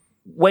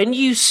when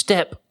you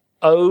step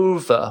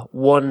over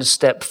one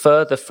step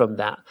further from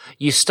that,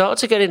 you start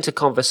to get into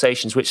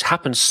conversations which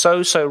happen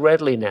so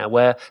readily now,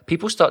 where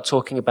people start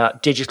talking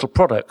about digital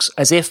products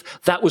as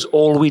if that was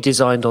all we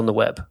designed on the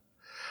web.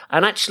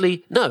 And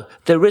actually, no,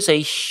 there is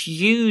a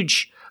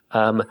huge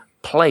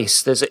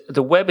place.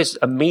 The web is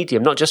a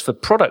medium, not just for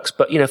products,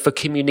 but, for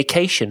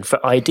communication,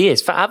 for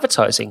ideas, for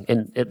advertising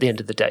at the end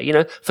of the day,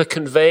 for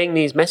conveying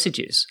these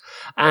messages.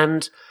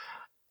 And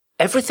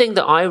everything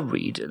that I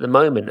read at the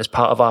moment as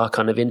part of our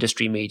kind of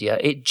industry media,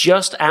 it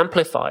just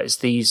amplifies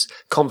these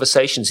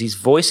conversations, these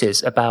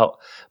voices about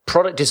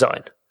product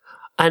design.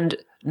 And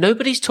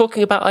nobody's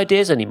talking about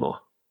ideas anymore.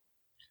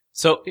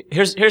 So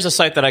here's a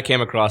site that I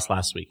came across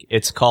last week.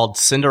 It's called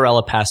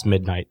Cinderella Past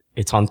Midnight.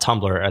 It's on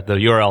Tumblr at the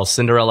URL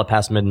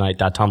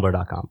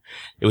cinderellapastmidnight.tumblr.com.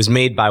 It was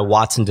made by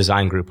Watson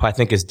Design Group, who I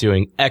think is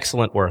doing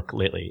excellent work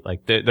lately.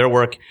 Like their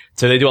work,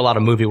 so they do a lot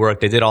of movie work.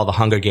 They did all the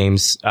Hunger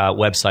Games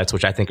websites,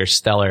 which I think are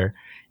stellar.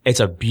 It's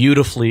a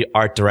beautifully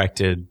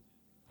art-directed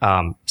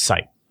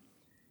site,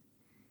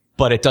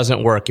 but it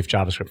doesn't work if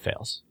JavaScript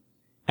fails.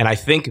 And I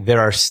think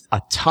there are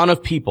a ton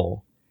of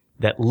people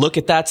that look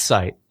at that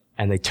site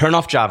and they turn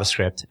off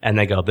JavaScript and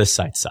they go, this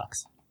site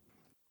sucks.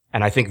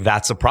 And I think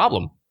that's a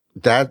problem.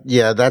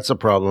 That's a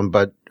problem.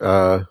 But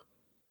I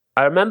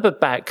remember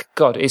back,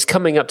 it's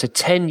coming up to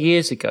 10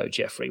 years ago,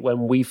 Jeffrey,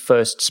 when we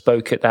first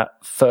spoke at that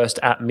first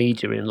App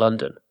Media in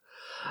London.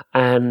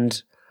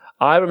 And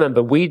I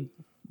remember we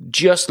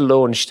just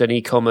launched an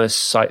e-commerce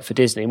site for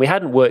Disney. And we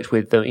hadn't worked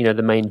with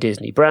the main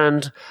Disney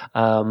brand,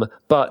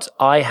 but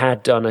I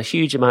had done a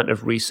huge amount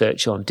of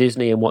research on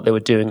Disney and what they were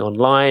doing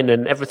online,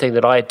 and everything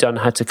that I had done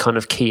had to kind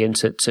of key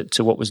into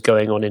to what was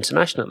going on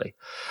internationally.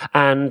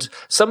 And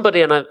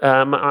somebody, and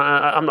I'm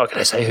not going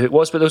to say who it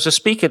was, but there was a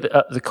speaker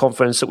at the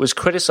conference that was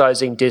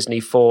criticizing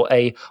Disney for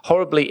a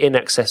horribly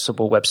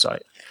inaccessible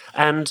website.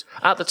 And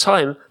at the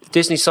time, the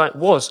Disney site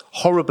was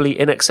horribly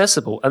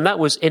inaccessible, and that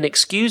was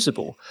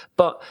inexcusable.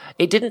 But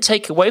it didn't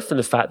take away from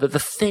the fact that the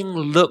thing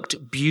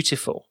looked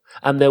beautiful,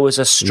 and there was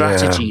a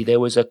strategy. Yeah.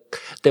 There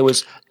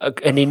was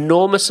an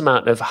enormous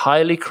amount of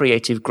highly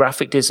creative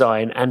graphic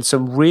design and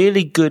some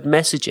really good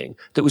messaging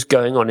that was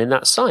going on in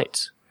that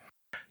site.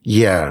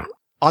 Yeah.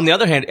 On the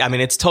other hand, I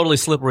mean, it's totally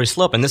slippery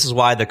slope. And this is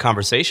why the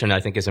conversation, I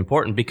think, is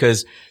important,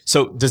 because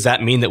so does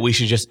that mean that we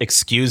should just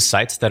excuse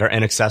sites that are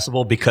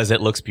inaccessible because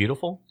it looks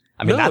beautiful?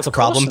 I mean, that's a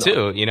problem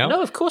too,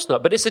 No, of course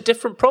not. But it's a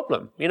different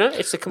problem,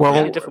 It's a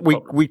completely different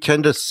problem. We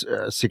tend to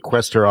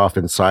sequester off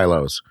in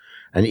silos.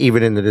 And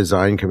even in the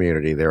design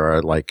community, there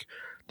are like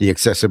the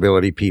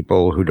accessibility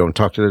people who don't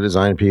talk to the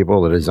design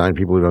people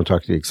who don't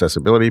talk to the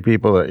accessibility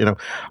people. You know,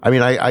 I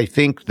mean, I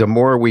think the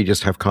more we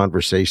just have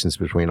conversations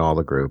between all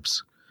the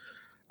groups,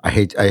 I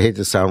hate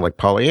to sound like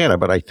Pollyanna,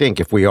 but I think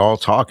if we all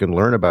talk and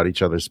learn about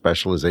each other's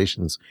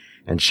specializations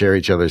and share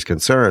each other's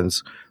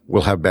concerns,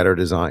 we'll have better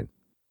design.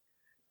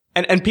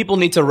 And people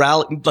need to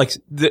rally, like,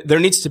 there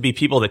needs to be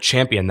people that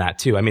champion that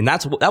too. I mean,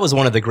 that was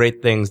one of the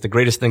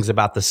greatest things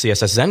about the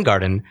CSS Zen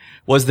Garden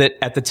was that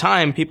at the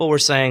time people were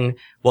saying,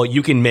 well,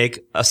 you can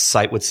make a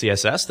site with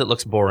CSS that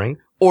looks boring,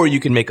 or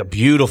you can make a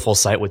beautiful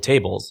site with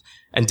tables.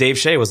 And Dave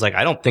Shea was like,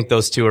 I don't think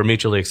those two are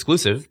mutually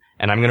exclusive,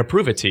 and I'm going to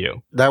prove it to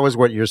you. That was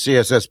what your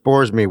CSS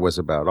Bores Me was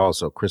about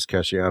also, Chris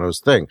Casciano's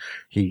thing.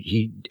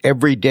 He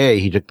every day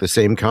he took the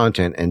same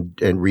content and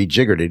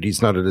rejiggered it.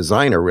 He's not a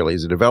designer really,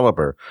 he's a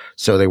developer.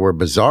 So they were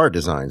bizarre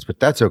designs, but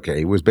that's okay.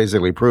 He was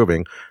basically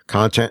proving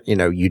content, you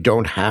know, you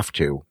don't have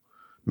to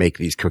make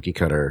these cookie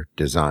cutter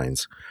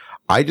designs.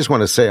 I just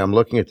want to say I'm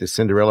looking at the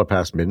Cinderella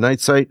Past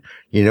Midnight site.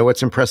 You know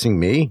what's impressing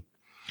me?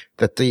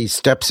 That the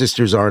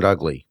stepsisters aren't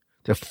ugly.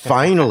 They're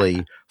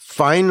finally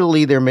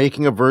they're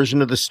making a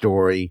version of the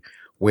story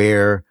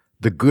where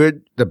the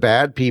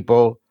bad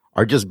people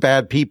are just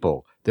bad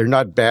people. They're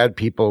not bad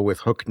people with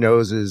hook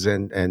noses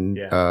and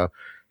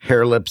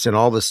hair lips and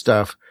all this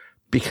stuff,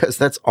 because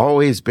that's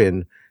always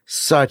been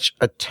such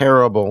a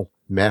terrible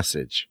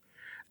message.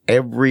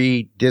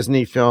 Every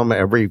Disney film,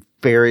 every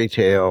fairy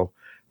tale,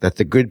 that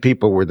the good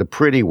people were the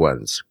pretty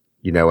ones,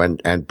 you know,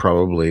 and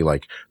probably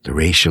like the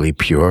racially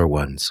pure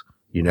ones,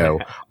 you know,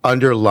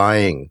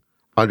 underlying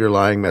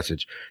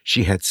message.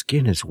 She had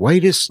skin as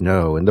white as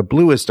snow and the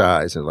bluest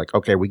eyes. And like,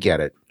 okay, we get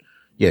it.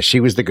 Yeah, she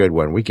was the good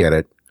one. We get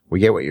it. We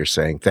get what you're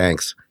saying.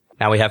 Thanks.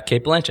 Now we have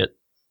Kate Blanchett.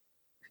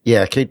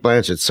 Yeah, Kate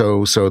Blanchett.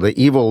 So the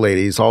evil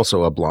lady's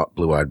also a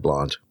blue-eyed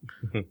blonde.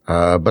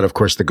 But of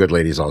course the good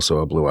lady's also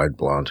a blue-eyed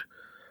blonde.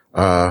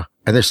 And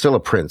there's still a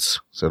prince.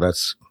 So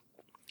that's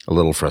a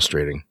little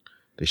frustrating.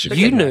 They should.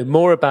 You know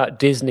more about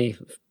Disney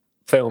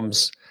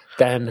films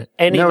than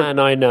any man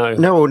I know.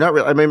 No, not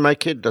really. I mean, my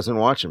kid doesn't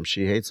watch them.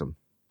 She hates them.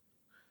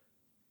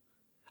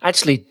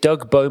 Actually,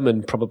 Doug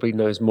Bowman probably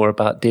knows more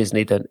about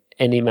Disney than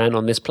any man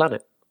on this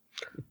planet.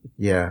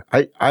 Yeah.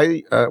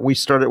 We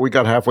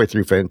got halfway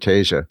through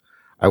Fantasia.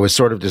 I was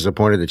sort of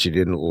disappointed that she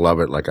didn't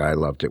love it like I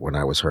loved it when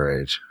I was her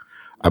age.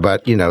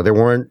 But, you know, there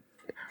weren't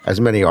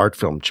as many art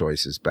film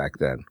choices back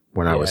then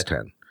when I was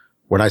 10.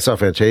 When I saw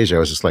Fantasia, I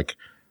was just like,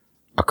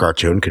 a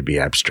cartoon could be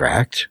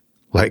abstract?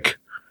 Like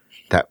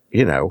that,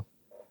 you know,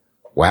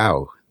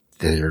 wow,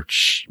 they're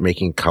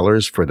making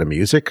colors for the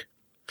music?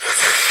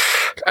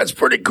 That's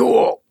pretty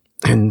cool.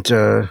 And,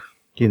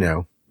 you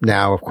know,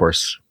 now, of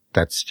course,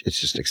 it's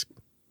just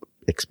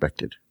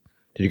expected.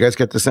 Did you guys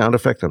get the sound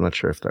effect? I'm not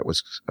sure if that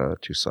was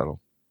too subtle.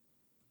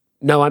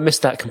 No, I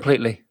missed that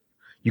completely.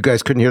 You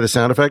guys couldn't hear the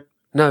sound effect?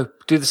 No,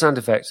 do the sound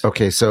effect.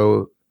 Okay,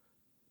 so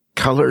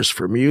colors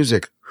for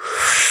music.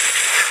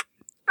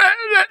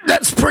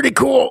 That's pretty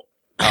cool.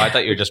 Oh, I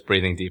thought you were just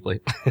breathing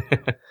deeply.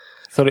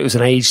 Thought it was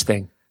an age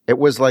thing. It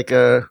was like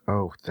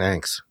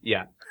thanks.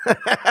 Yeah.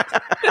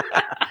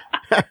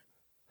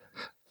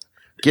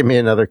 Give me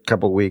another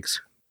couple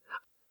weeks.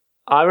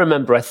 I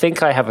remember, I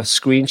think I have a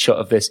screenshot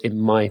of this in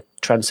my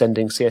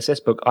Transcending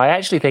CSS book. I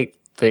actually think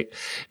that,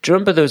 do you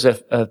remember there was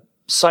a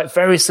site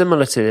very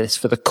similar to this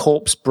for The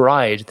Corpse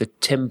Bride, the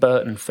Tim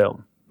Burton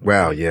film?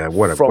 Wow, yeah.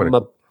 From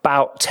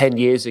about 10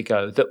 years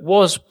ago, that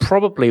was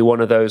probably one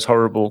of those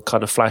horrible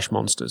kind of flash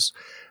monsters.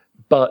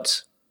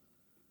 But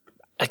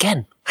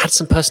again, had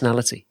some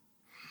personality.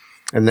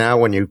 And now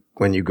when you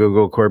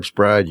Google Corpse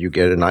Bride, you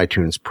get an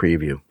iTunes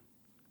preview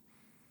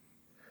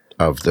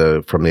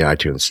from the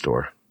iTunes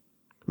store.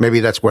 Maybe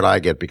that's what I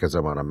get because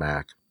I'm on a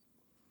Mac.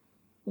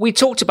 We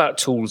talked about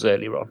tools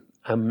earlier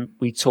on.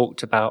 We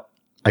talked about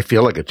I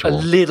feel like a tool.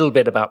 A little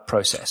bit about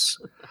process.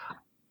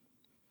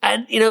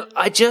 And, you know,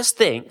 I just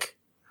think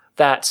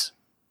that,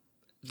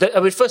 I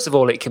mean, first of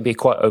all, it can be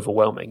quite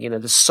overwhelming. You know,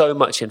 there's so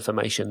much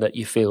information that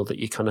you feel that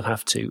you kind of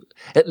have to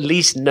at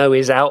least know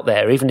is out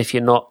there, even if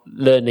you're not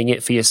learning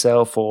it for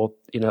yourself or,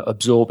 you know,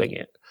 absorbing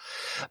it.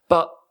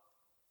 But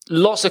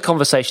lots of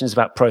conversations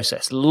about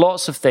process,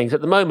 lots of things.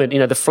 At the moment, you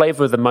know, the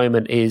flavor of the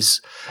moment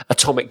is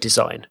atomic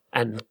design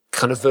and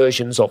kind of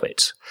versions of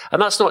it.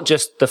 And that's not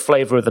just the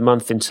flavor of the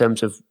month in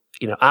terms of,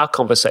 you know, our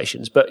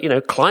conversations, but, you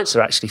know, clients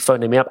are actually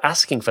phoning me up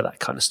asking for that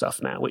kind of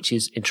stuff now, which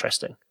is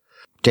interesting.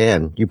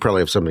 Dan, you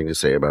probably have something to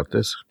say about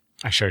this.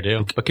 I sure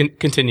do. But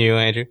continue,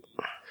 Andrew.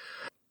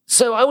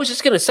 So I was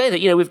just going to say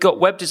that, you know, we've got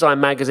web design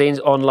magazines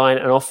online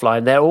and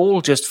offline. They're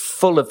all just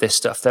full of this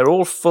stuff. They're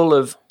all full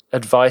of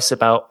advice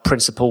about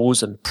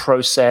principles and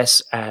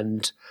process.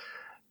 And,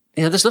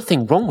 you know, there's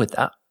nothing wrong with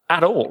that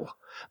at all.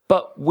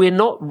 But we're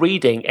not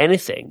reading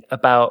anything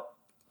about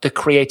the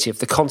creative,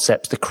 the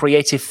concepts, the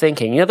creative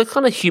thinking, you know, the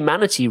kind of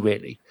humanity,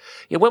 really.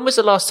 You know, when was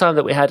the last time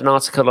that we had an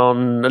article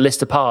on A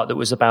List Apart that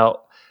was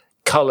about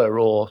color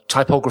or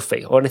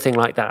typography or anything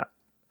like that?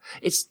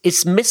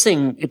 It's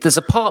missing. There's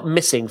a part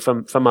missing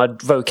from our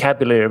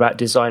vocabulary about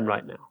design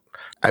right now.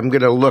 I'm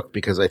going to look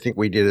because I think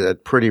we did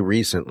it pretty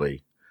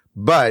recently,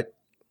 but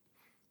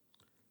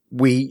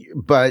we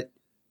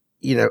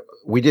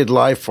did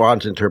live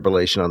font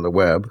interpolation on the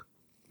web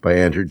by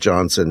Andrew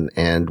Johnson,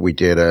 and we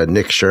did a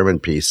Nick Sherman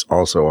piece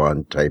also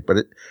on type,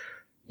 but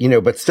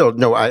still,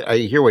 no, I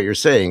hear what you're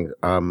saying.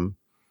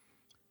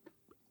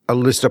 A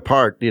List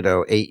Apart,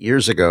 8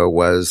 years ago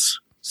was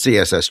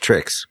CSS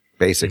tricks,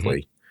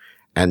 basically. Mm-hmm.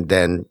 And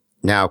then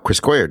now Chris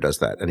Coyer does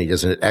that, and he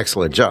does an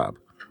excellent job,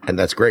 and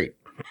that's great.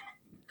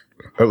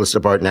 A List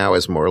Apart now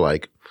is more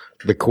like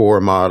the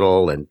core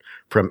model, and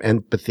from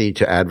empathy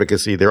to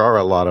advocacy. There are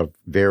a lot of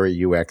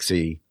very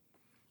UX-y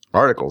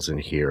articles in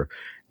here,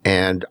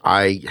 and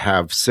I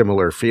have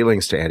similar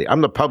feelings to Andy.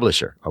 I'm the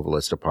publisher of A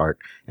List Apart,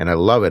 and I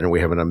love it, and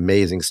we have an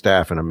amazing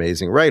staff and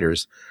amazing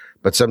writers.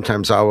 But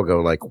sometimes I will go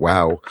like,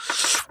 wow,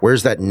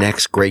 where's that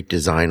next great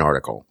design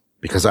article?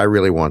 Because I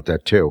really want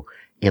that too.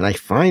 And I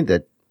find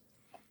that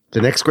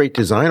the next great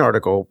design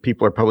article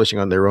people are publishing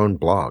on their own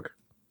blog,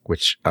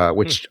 which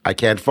I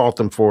can't fault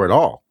them for at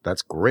all.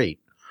 That's great.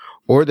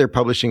 Or they're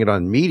publishing it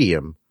on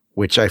Medium,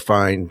 which I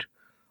find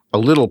a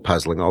little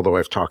puzzling, although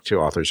I've talked to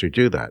authors who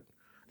do that.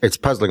 It's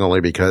puzzling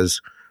only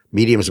because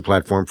Medium is a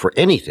platform for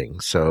anything.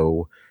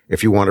 So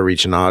if you want to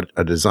reach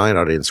a design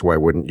audience, why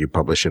wouldn't you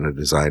publish in a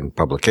design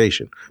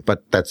publication?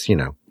 But that's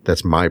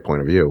my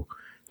point of view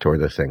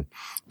toward the thing.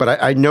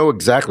 But I know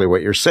exactly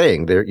what you're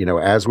saying there.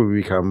 As we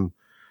become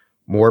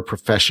more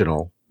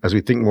professional, as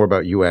we think more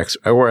about UX,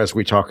 or as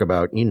we talk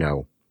about,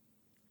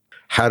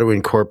 how to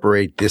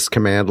incorporate this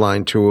command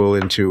line tool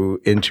into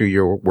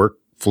your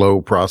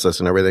workflow process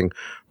and everything,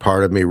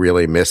 part of me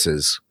really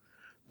misses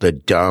the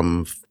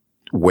dumb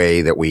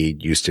way that we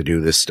used to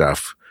do this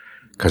stuff.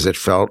 Cause it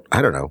felt,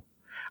 I don't know.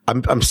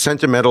 I'm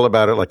sentimental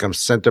about it. Like I'm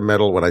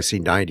sentimental when I see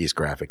 90s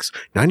graphics.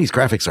 90s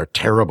graphics are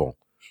terrible.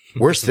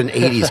 Worse than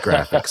 80s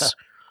graphics.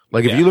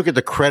 Like if you look at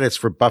the credits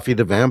for Buffy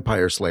the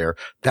Vampire Slayer,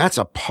 that's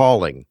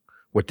appalling.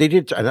 What they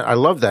did, and I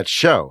love that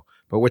show,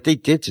 but what they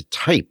did to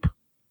type,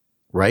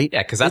 right?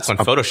 Yeah, because that's when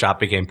Photoshop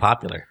became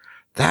popular.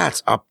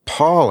 That's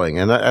appalling.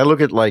 And I look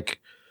at like,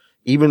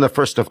 even the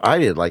first stuff I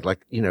did,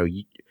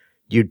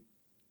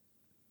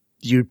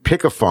 you'd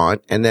pick a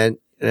font and then,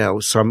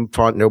 some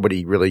font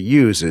nobody really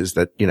uses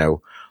that,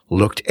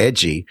 looked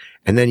edgy.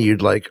 And then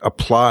you'd like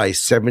apply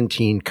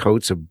 17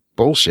 coats of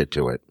bullshit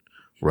to it.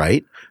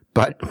 Right.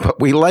 But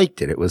we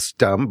liked it. It was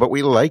dumb, but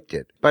we liked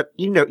it. But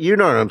you know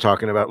what I'm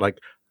talking about? Like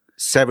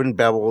 7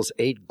 bevels,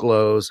 8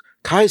 glows,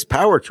 Kai's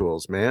Power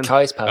Tools, man.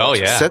 Kai's Power Tools.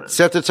 Oh, yeah.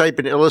 Set the type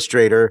in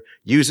Illustrator,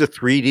 use a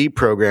 3D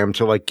program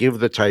to like give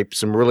the type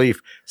some relief,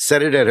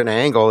 set it at an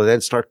angle, and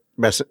then start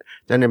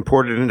then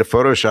import it into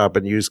Photoshop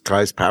and use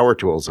Kai's Power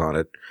Tools on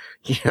it.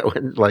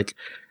 And like,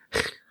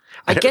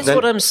 I guess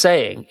what I'm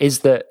saying is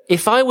that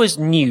if I was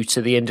new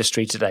to the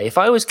industry today, if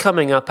I was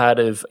coming up out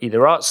of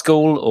either art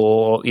school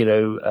or,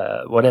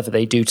 whatever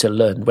they do to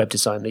learn web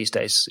design these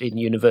days in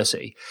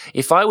university,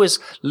 if I was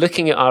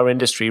looking at our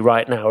industry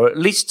right now, or at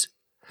least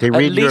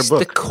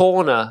the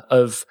corner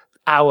of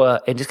our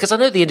industry, because I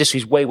know the industry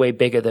is way, way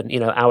bigger than,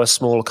 our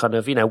small kind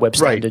of, web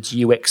standards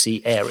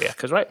UX-y area.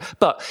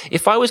 But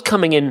if I was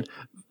coming in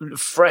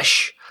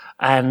fresh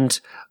and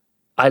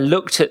I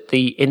looked at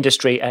the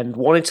industry and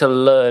wanted to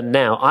learn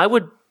now, I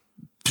would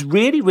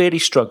really, really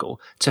struggle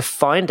to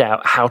find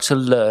out how to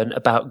learn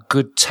about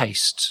good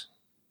taste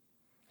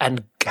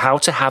and how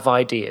to have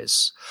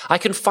ideas. I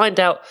can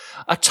find out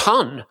a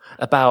ton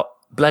about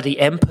bloody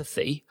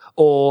empathy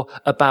or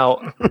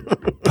about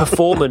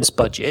performance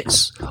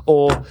budgets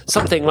or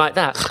something like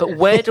that. But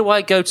where do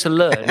I go to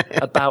learn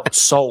about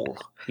soul?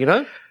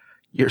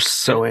 You're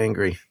so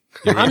angry.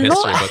 I'm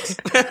not.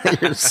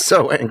 You're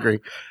so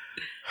angry.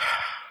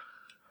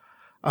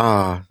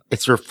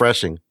 It's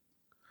refreshing.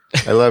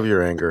 I love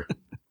your anger.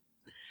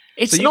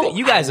 It's so not.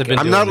 You guys have been.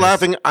 I'm not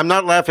laughing. I'm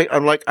not laughing.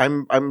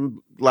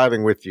 I'm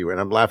laughing with you, and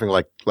I'm laughing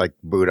like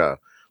Buddha.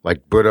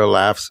 Like Buddha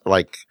laughs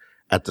like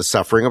at the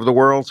suffering of the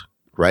world,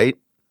 right?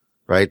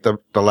 Right. The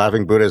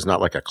laughing Buddha is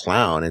not like a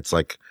clown. It's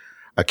like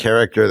a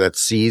character that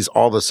sees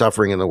all the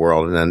suffering in the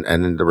world, and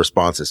then the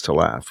response is to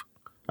laugh.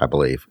 I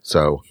believe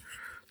so.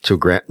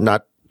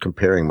 Not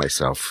comparing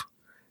myself,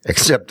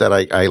 except that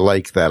I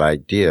like that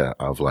idea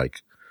of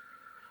like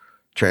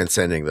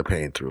transcending the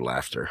pain through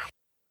laughter.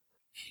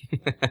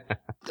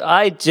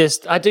 I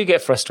do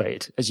get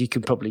frustrated, as you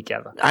can probably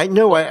gather. I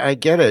know, I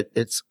get it.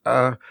 It's,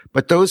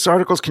 but those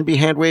articles can be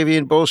hand wavy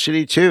and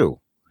bullshitty too.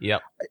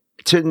 Yep.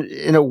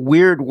 In a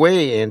weird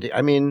way, Andy.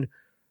 I mean,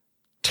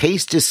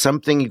 taste is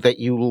something that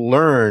you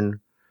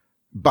learn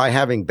by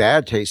having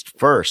bad taste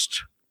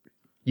first.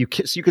 You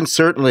can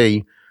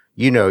certainly,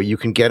 you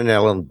can get an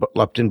Ellen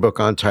Lupton book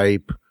on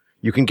type.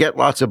 You can get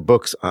lots of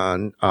books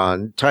on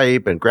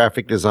type and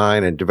graphic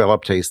design and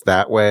develop taste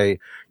that way.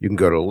 You can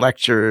go to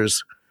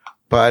lectures,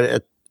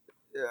 but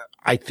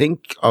I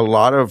think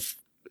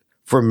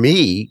for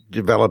me,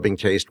 developing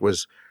taste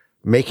was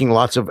making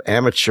lots of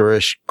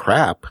amateurish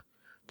crap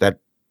that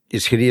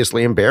is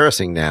hideously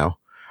embarrassing now.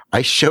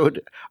 I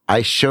showed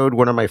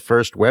one of my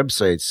first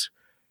websites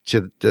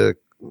to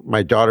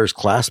my daughter's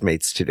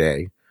classmates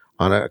today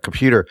on a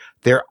computer,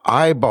 their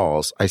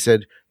eyeballs. I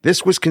said,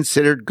 this was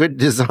considered good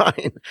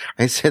design.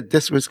 I said,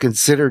 this was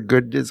considered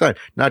good design.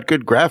 Not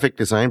good graphic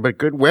design, but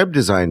good web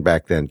design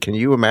back then. Can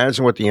you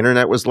imagine what the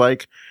internet was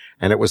like?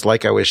 And it was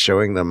like I was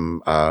showing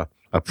them, a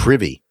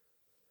privy.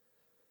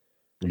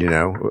 You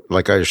know,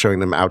 like I was showing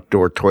them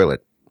outdoor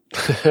toilet.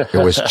 It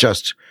was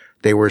just,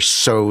 they were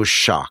so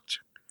shocked.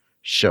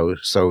 So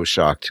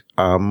shocked.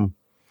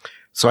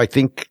 So I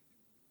think,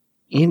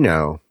 you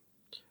know,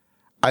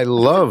 I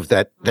love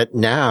that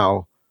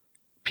now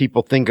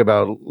people think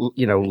about,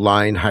 you know,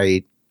 line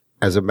height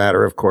as a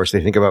matter of course.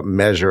 They think about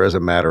measure as a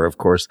matter of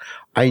course.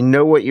 I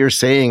know what you're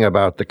saying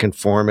about the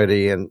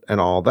conformity and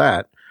all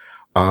that.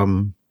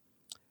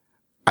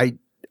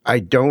 I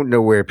don't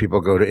know where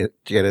people go to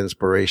get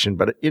inspiration,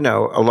 but you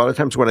know, a lot of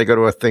times when I go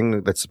to a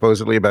thing that's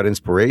supposedly about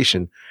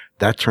inspiration,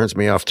 that turns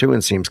me off too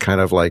and seems kind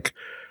of like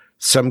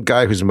some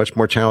guy who's much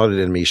more talented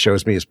than me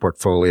shows me his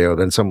portfolio,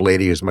 then some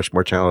lady who's much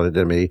more talented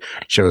than me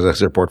shows us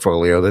their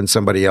portfolio, then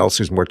somebody else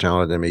who's more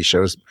talented than me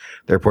shows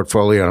their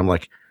portfolio. And I'm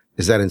like,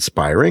 is that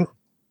inspiring?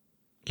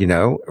 You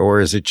know, or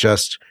is it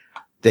just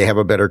they have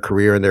a better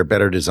career and they're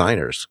better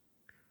designers?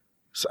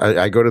 So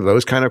I go to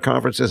those kind of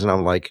conferences and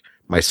I'm like,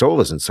 my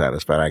soul isn't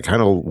satisfied. I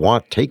kind of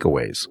want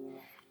takeaways.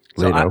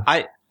 So you know?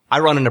 I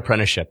run an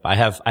apprenticeship. I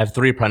have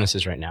 3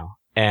 apprentices right now.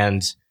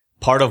 And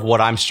part of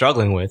what I'm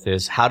struggling with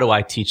is how do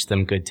I teach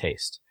them good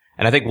taste?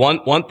 And I think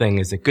one thing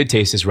is that good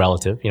taste is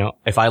relative. You know,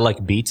 if I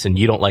like beats and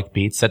you don't like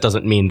beats, that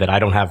doesn't mean that I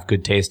don't have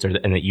good taste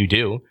and that you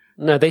do.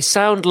 No, they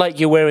sound like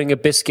you're wearing a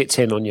biscuit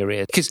tin on your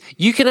ear. Because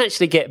you can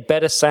actually get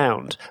better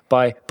sound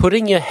by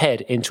putting your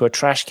head into a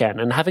trash can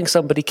and having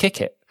somebody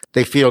kick it.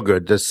 They feel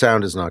good. The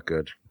sound is not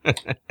good.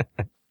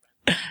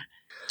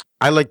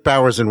 I like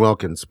Bowers and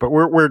Wilkins, but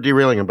we're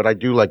derailing them. But I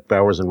do like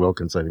Bowers and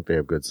Wilkins. I think they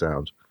have good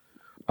sound.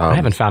 I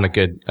haven't found a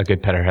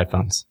good pair of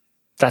headphones.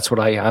 That's what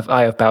I have.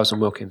 I have Bowers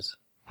and Wilkins.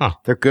 Huh?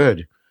 They're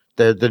good.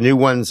 The new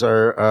ones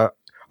are.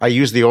 I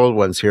use the old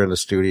ones here in the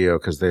studio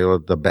because they are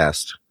the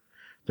best.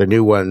 The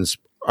new ones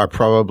are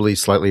probably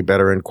slightly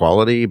better in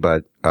quality,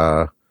 but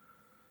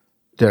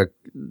they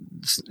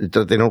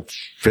don't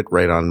fit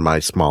right on my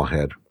small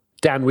head.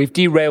 Dan, we've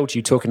derailed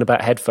you talking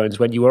about headphones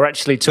when you were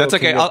actually talking That's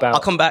okay. about...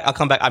 I'll come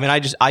back. I mean,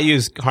 I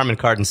use Harman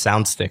Kardon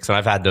sound sticks and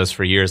I've had those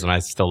for years and I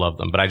still love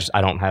them, but I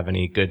don't have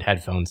any good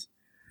headphones.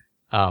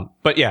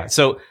 But yeah,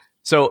 so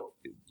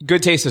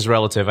good taste is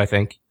relative, I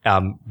think,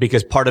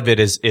 because part of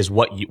it is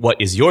what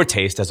is your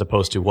taste as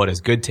opposed to what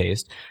is good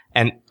taste.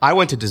 And I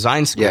went to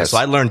design school, yes. So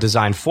I learned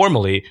design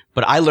formally,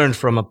 but I learned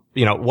from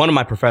one of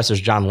my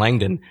professors, John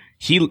Langdon.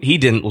 He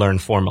didn't learn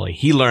formally.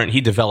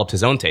 He developed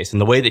his own taste. And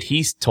the way that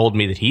he told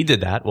me that he did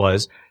that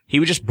was he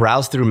would just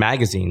browse through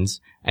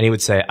magazines and he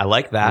would say, I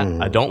like that.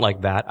 I don't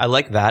like that. I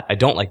like that. I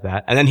don't like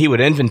that. And then he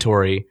would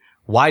inventory,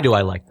 why do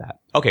I like that?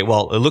 Okay.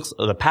 Well,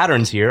 the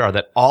patterns here are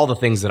that all the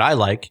things that I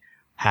like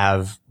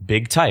have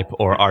big type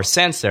or are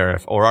sans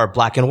serif or are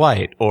black and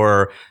white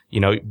or,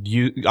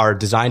 you are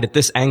designed at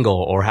this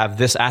angle or have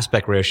this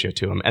aspect ratio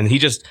to them. And he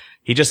just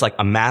like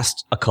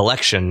amassed a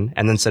collection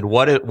and then said,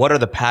 what are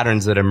the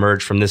patterns that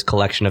emerge from this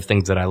collection of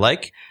things that I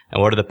like?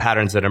 And what are the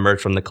patterns that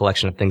emerge from the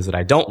collection of things that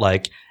I don't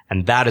like?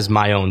 And that is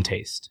my own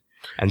taste.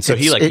 And so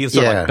he sort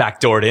of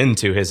backdoored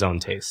into his own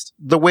taste.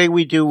 The way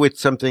we do with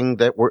something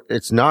that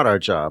it's not our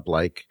job,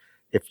 like,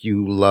 if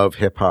you love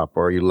hip hop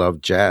or you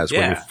love jazz,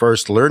 when you're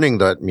first learning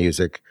that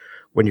music,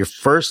 when you're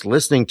first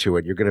listening to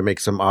it, you're going to make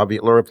some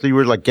obvious, or if you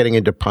were like getting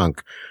into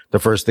punk, the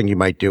first thing you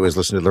might do is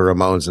listen to the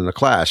Ramones and the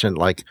Clash and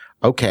like,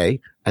 okay.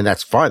 And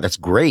that's fine. That's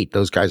great.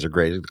 Those guys are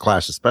great, the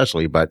Clash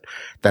especially, but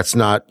that's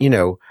not,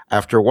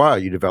 after a while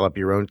you develop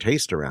your own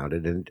taste around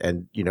it.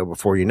 And,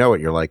 before you know it,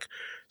 you're like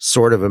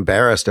sort of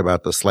embarrassed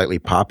about the slightly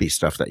poppy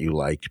stuff that you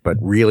liked, but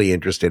really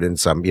interested in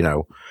some,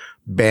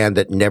 band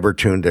that never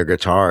tuned their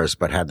guitars,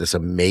 but had this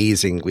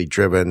amazingly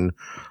driven,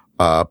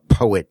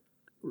 poet,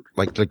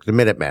 like the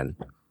Minutemen.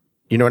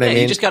 You know what I mean?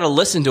 You just got to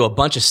listen to a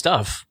bunch of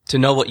stuff to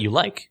know what you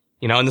like,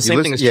 and the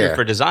same thing is true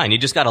for design. You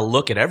just got to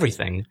look at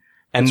everything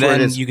and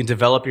then you can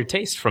develop your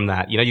taste from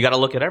that. You got to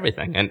look at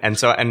everything.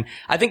 And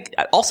I think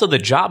also the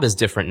job is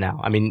different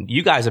now. I mean,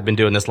 you guys have been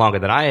doing this longer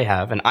than I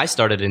have, and I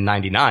started in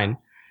 99.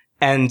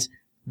 And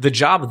the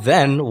job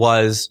then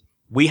was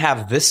we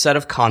have this set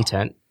of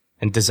content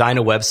and design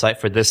a website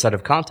for this set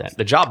of content.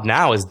 The job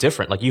now is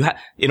different. Like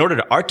in order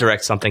to art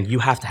direct something, you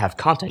have to have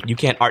content. You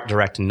can't art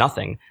direct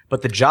nothing.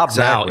 But the job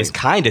now is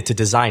kind of to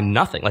design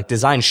nothing, like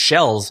design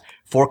shells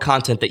for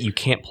content that you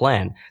can't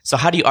plan. So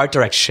how do you art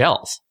direct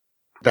shells?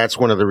 That's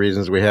one of the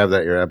reasons we have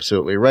that. You're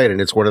absolutely right. And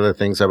it's one of the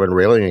things I've been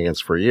railing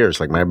against for years.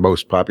 Like my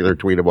most popular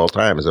tweet of all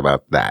time is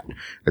about that.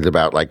 It's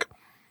about like,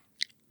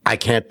 I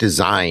can't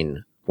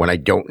design when I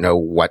don't know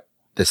what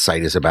the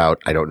site is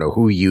about. I don't know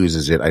who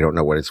uses it. I don't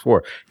know what it's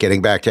for.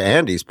 Getting back to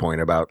Andy's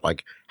point about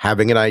like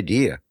having an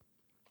idea,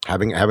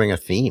 having a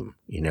theme,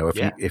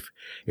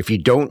 if you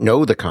don't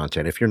know the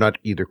content, if you're not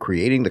either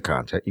creating the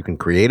content, you can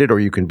create it or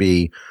you can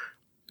be,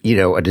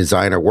 a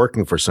designer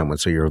working for someone.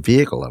 So you're a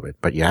vehicle of it,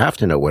 but you have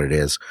to know what it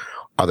is.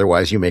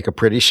 Otherwise you make a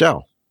pretty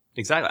shell.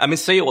 Exactly. I mean,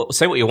 say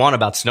what you want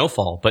about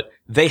Snowfall, but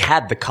they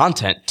had the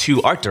content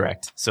to art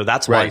direct. So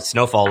that's why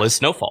Snowfall is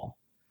Snowfall.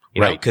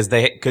 You know, cause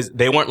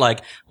they weren't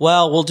like,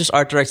 well, we'll just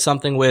art direct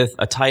something with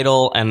a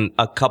title and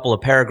a couple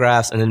of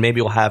paragraphs, and then maybe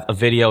we'll have a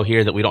video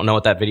here that we don't know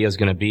what that video is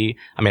going to be.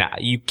 I mean,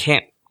 you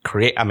can't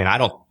create, I mean,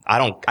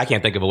 I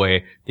can't think of a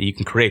way that you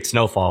can create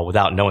Snowfall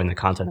without knowing the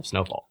content of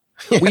Snowfall.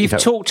 We've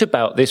talked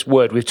about this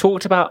word. We've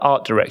talked about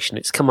art direction.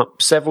 It's come up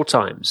several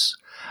times.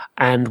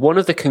 And one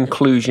of the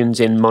conclusions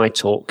in my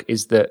talk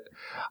is that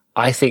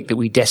I think that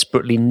we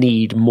desperately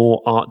need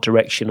more art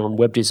direction on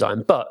web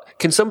design. But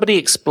can somebody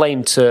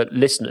explain to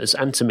listeners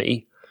and to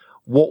me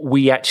what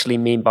we actually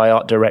mean by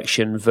art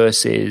direction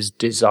versus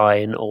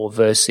design or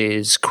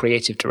versus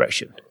creative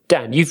direction?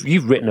 Dan,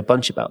 you've written a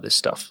bunch about this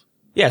stuff.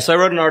 Yeah, so I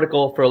wrote an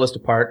article for A List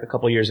Apart a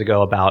couple of years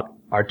ago about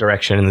art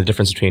direction and the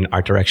difference between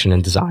art direction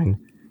and design.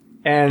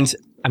 And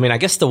I mean, I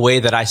guess the way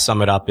that I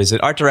sum it up is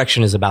that art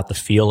direction is about the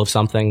feel of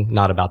something,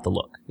 not about the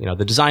look. You know,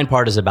 the design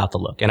part is about the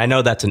look. And I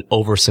know that's an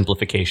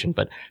oversimplification,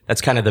 but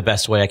that's kind of the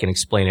best way I can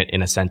explain it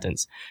in a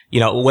sentence. You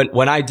know,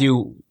 when I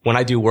do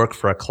work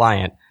for a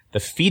client, the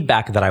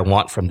feedback that I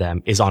want from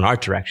them is on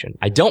art direction.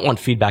 I don't want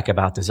feedback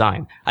about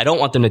design. I don't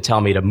want them to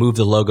tell me to move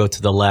the logo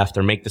to the left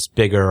or make this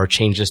bigger or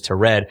change this to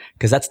red,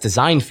 because that's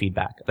design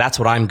feedback. That's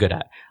what I'm good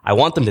at. I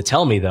want them to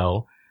tell me,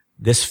 though,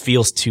 this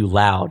feels too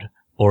loud,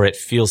 or it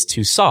feels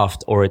too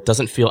soft, or it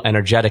doesn't feel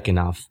energetic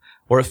enough,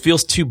 or it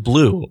feels too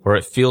blue, or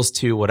it feels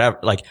too whatever.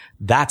 Like,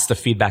 that's the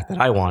feedback that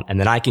I want. And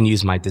then I can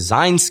use my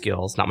design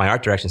skills, not my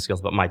art direction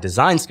skills, but my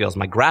design skills,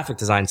 my graphic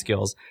design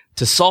skills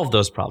to solve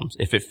those problems.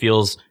 If it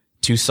feels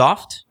too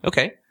soft,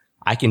 okay,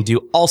 I can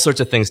do all sorts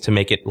of things to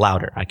make it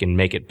louder. I can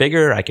make it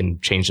bigger. I can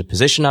change the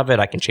position of it.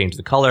 I can change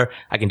the color.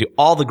 I can do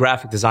all the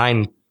graphic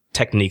design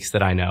techniques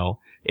that I know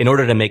in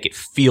order to make it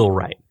feel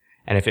right.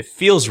 And if it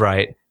feels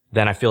right,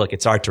 then I feel like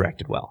it's art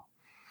directed well.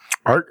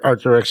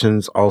 Art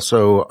directions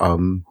also,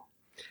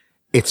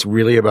 it's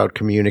really about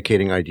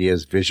communicating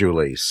ideas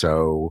visually.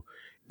 So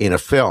in a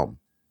film,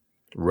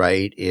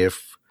 right,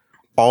 if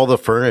all the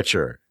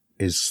furniture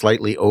is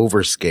slightly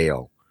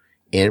overscale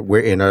and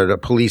we're in a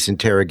police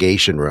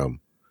interrogation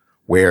room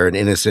where an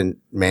innocent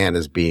man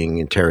is being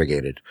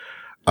interrogated,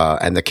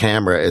 and the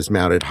camera is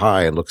mounted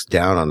high and looks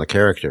down on the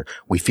character,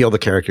 we feel the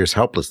character's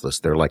helplessness.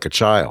 They're like a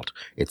child.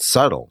 It's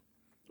subtle.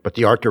 But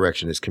the art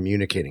direction is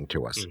communicating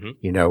to us. Mm-hmm.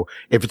 You know,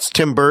 if it's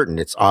Tim Burton,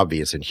 it's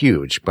obvious and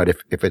huge. But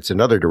if it's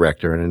another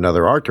director and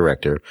another art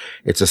director,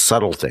 it's a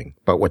subtle thing.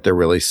 But what they're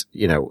really,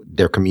 you know,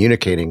 they're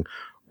communicating,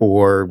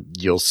 or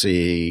you'll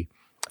see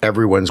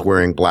everyone's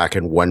wearing black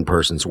and one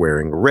person's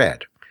wearing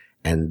red.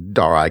 And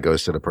our eye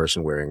goes to the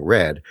person wearing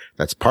red.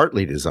 That's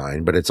partly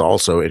design, but it's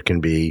also, it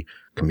can be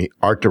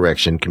art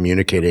direction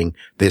communicating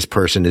this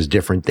person is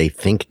different. They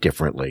think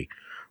differently,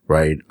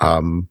 right?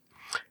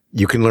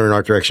 You can learn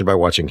art direction by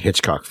watching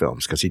Hitchcock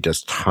films because he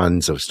does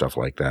tons of stuff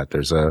like that.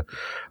 There's a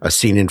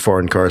scene in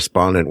Foreign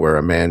Correspondent where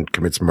a man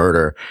commits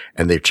murder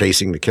and they're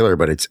chasing the killer,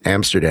 but it's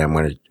Amsterdam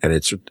and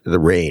it's the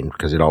rain,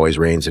 because it always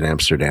rains in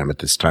Amsterdam at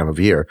this time of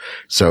year.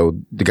 So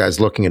the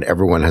guy's looking and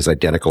everyone has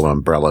identical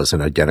umbrellas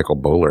and identical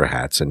bowler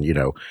hats, and, you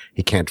know,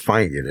 he can't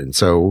find it. And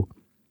so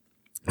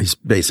he's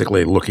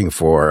basically looking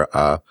for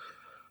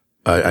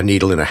a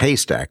needle in a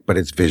haystack, but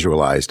it's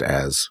visualized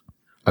as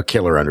a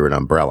killer under an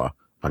umbrella.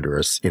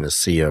 In a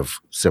sea of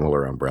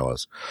similar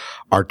umbrellas.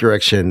 Art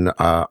direction,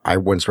 I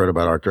once wrote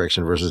about art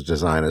direction versus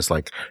design as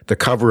like the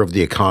cover of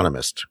The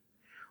Economist,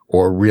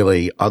 or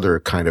really other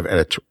kind of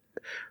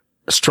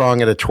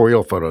strong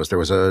editorial photos. There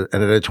was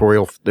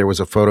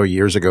a photo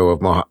years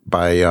ago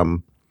by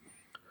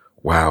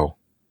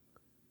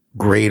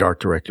great art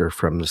director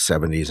from the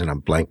 70s, and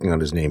I'm blanking on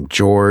his name.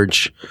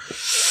 George.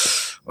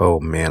 Oh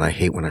man, I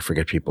hate when I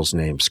forget people's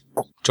names.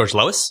 George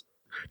Lois?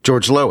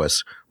 George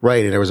Lois,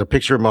 right. And there was a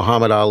picture of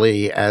Muhammad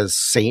Ali as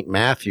Saint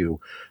Matthew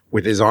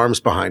with his arms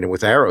behind him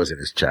with arrows in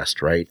his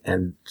chest, right?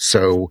 And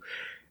so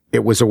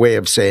it was a way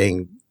of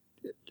saying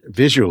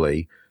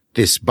visually,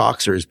 this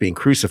boxer is being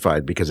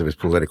crucified because of his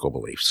political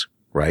beliefs,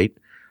 right?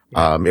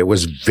 It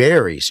was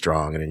very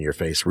strong and in your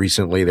face.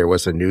 Recently, there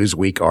was a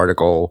Newsweek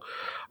article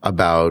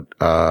about,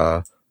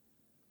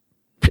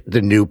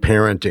 the new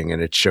parenting,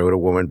 and it showed a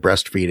woman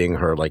breastfeeding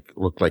her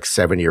looked like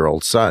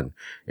 7-year-old son.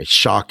 It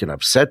shocked and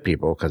upset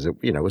people because it,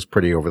 you know, was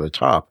pretty over the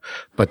top.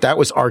 But that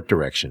was art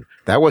direction.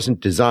 That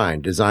wasn't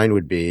design. Design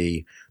would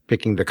be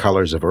picking the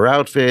colors of her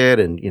outfit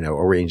and, you know,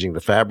 arranging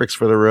the fabrics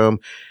for the room.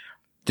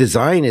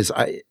 Design is,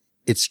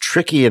 it's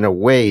tricky in a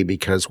way,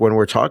 because when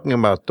we're talking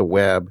about the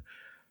web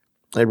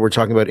and we're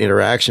talking about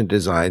interaction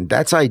design,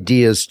 that's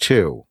ideas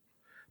too,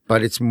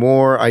 but it's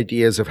more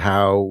ideas of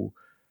how,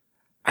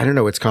 I don't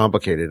know, it's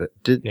complicated.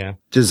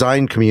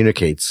 Design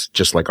communicates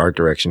just like art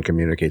direction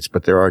communicates,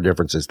 but there are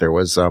differences. There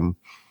was a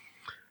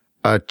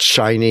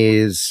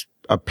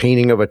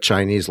painting of a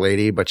Chinese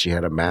lady, but she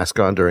had a mask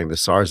on during the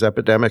SARS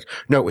epidemic.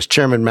 No, it was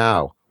Chairman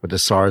Mao with the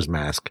SARS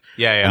mask.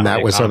 Yeah. And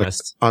that was on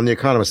The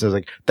Economist. And I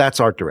was like, that's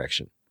art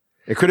direction.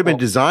 It could have been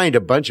designed a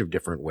bunch of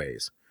different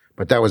ways,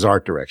 but that was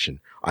art direction.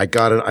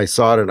 I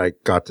saw it and I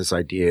got this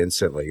idea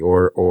instantly.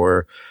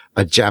 Or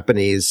a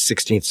Japanese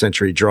 16th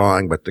century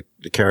drawing, but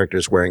the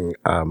character's wearing,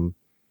 a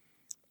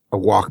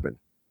Walkman.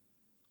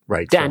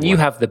 Right. Dan, you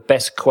have the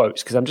best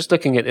quotes because I'm just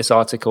looking at this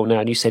article now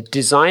and you said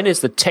design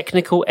is the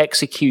technical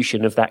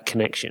execution of that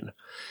connection.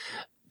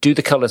 Do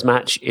the colors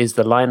match? Is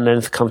the line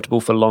length comfortable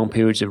for long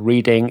periods of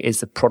reading? Is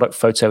the product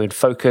photo in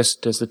focus?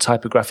 Does the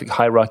typographic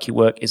hierarchy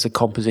work? Is the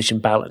composition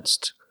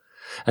balanced?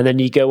 And then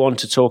you go on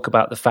to talk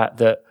about the fact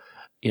that,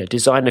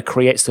 designer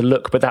creates the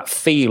look, but that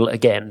feel,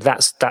 again,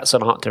 that's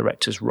an art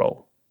director's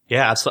role.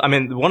 Yeah. So, I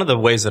mean, one of the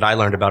ways that I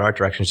learned about art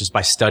direction is just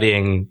by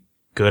studying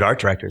good art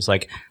directors.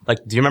 Like,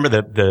 do you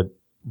remember the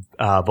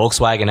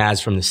Volkswagen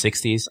ads from the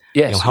 60s?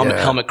 Yes.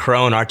 Helmut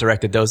Crone art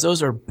directed those.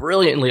 Those are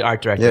brilliantly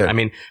art directed. Yeah. I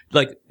mean,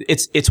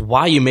 it's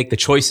why you make the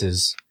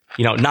choices,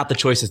 not the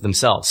choices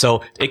themselves.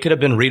 So it could have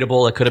been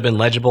readable, it could have been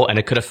legible, and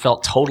it could have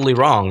felt totally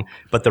wrong.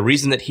 But the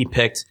reason that he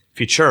picked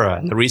Futura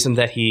and the reason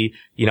that he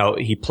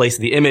placed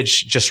the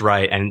image just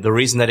right and the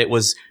reason that it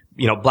was,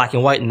 black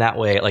and white in that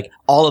way, like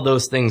all of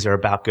those things are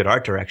about good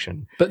art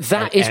direction. But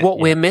that is what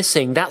we're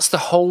missing. That's the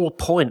whole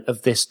point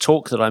of this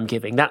talk that I'm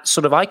giving. That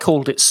I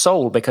called it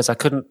soul because I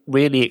couldn't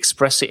really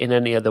express it in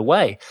any other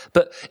way.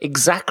 But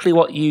exactly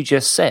what you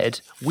just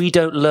said, we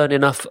don't learn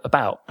enough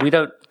about. We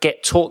don't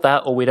get taught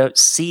that, or we don't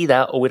see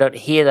that, or we don't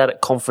hear that at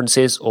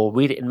conferences or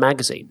read it in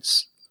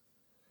magazines.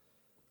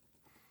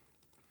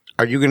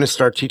 Are you going to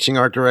start teaching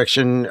art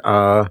direction,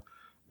 or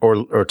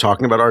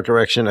talking about art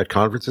direction at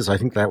conferences? I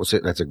think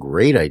that's a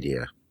great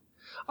idea.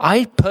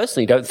 I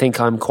personally don't think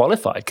I'm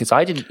qualified because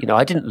I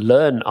didn't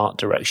learn art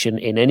direction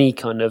in any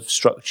kind of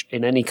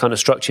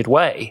structured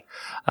way.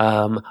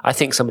 I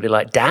think somebody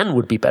like Dan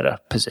would be better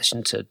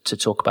positioned to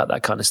talk about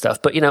that kind of stuff.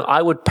 But,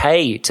 I would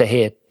pay to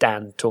hear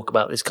Dan talk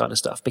about this kind of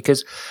stuff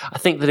because I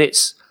think that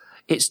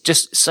it's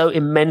just so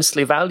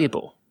immensely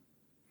valuable.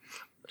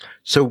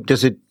 So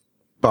does it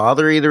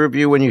bother either of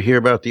you when you hear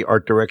about the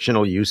art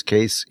directional use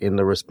case in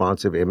the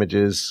responsive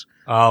images?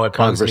 Oh, it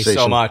bugs me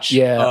so much.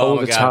 Yeah, all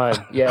the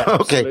time. Yeah,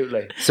 okay.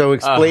 Absolutely. So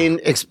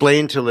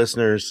explain to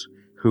listeners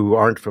who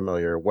aren't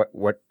familiar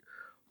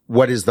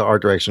what is the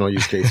art directional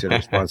use case in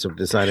responsive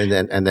design,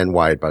 and then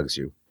why it bugs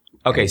you.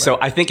 Okay, so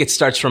I think it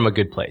starts from a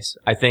good place.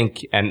 I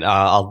think, and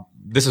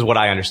this is what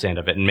I understand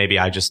of it, and maybe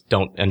I just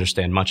don't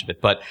understand much of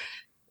it, but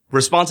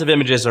responsive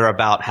images are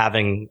about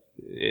having,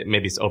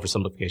 maybe it's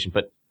oversimplification,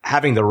 but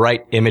having the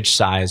right image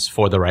size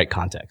for the right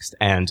context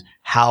and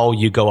how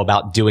you go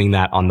about doing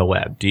that on the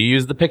web. Do you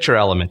use the picture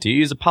element? Do you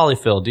use a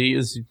polyfill? Do you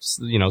use,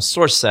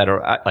 source set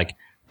or like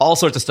all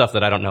sorts of stuff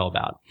that I don't know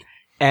about?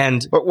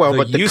 And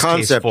but the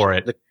concept for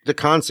it, the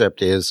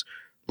concept is,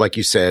 like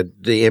you said,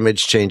 the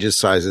image changes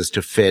sizes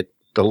to fit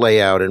the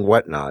layout and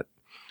whatnot.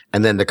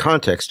 And then the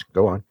context,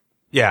 go on.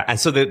 Yeah. And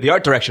so the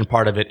art direction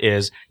part of it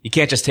is you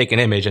can't just take an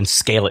image and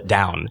scale it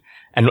down.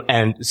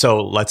 And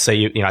so let's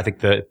say I think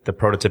the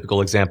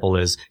prototypical example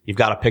is you've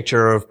got a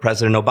picture of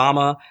President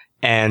Obama,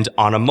 and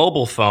on a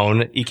mobile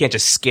phone, you can't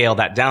just scale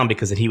that down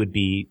because then he would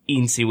be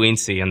eensy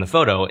weensy in the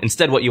photo.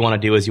 Instead, what you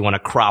want to do is you want to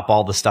crop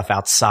all the stuff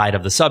outside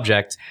of the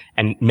subject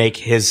and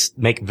make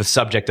the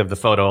subject of the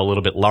photo a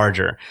little bit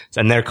larger.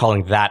 And they're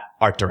calling that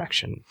art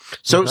direction.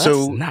 So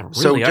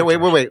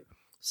wait.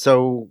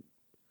 So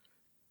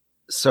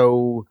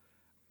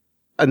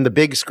on the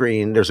big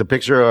screen, there's a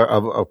picture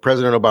of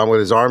President Obama with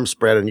his arms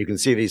spread, and you can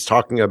see that he's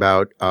talking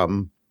about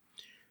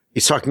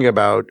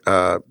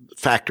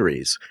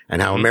factories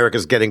and how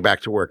America's getting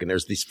back to work. And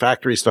there's these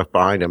factory stuff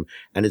behind him,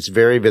 and it's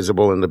very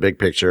visible in the big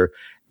picture.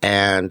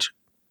 And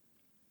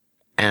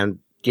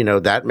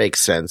that makes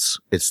sense.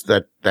 It's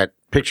that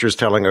picture is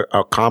telling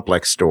a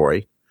complex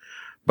story.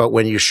 But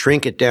when you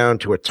shrink it down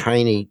to a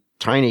tiny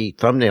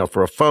thumbnail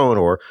for a phone,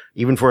 or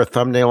even for a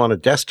thumbnail on a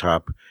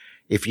desktop,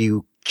 if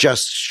you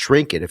just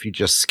shrink it, if you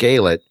just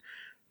scale it,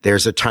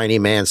 there's a tiny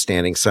man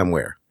standing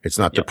somewhere. It's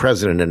not the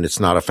president, and it's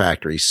not a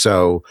factory.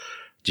 So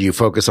do you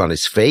focus on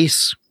his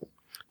face?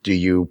 Do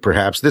you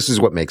this is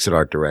what makes it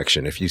art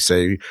direction. If you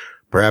say,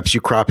 perhaps you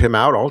crop him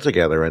out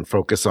altogether and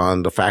focus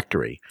on the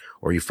factory,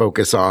 or you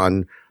focus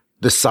on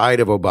the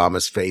side of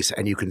Obama's face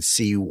and you can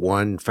see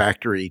one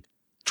factory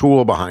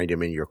tool behind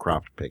him in your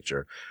cropped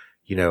picture.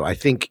 I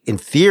think in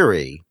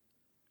theory,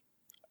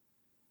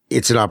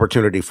 it's an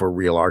opportunity for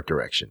real art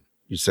direction.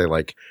 You say,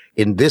 like,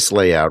 in this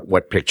layout,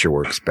 what picture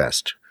works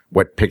best?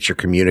 What picture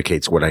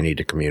communicates what I need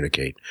to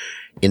communicate?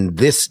 In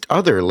this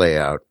other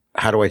layout,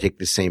 how do I take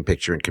the same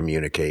picture and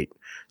communicate?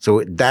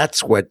 So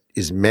that's what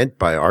is meant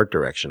by art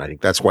direction. I think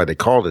that's why they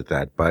called it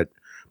that. But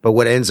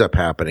what ends up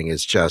happening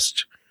is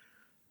just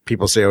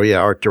people say, oh yeah,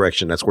 art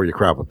direction, that's where you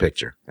crop a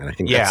picture. And I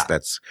think that's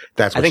what's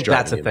I think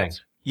that's a thing.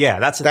 Yeah,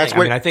 that's the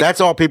thing. I think that's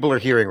all people are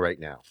hearing right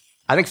now.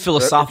 I think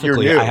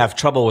philosophically, I have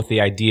trouble with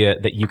the idea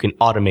that you can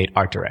automate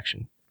art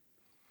direction.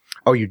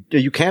 Oh,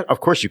 you can't?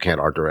 Of course you can't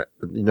art direct.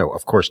 No,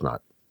 of course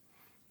not.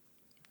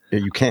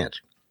 You can't.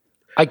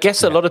 I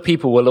guess a lot of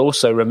people will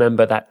also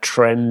remember that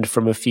trend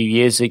from a few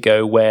years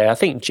ago where I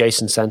think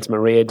Jason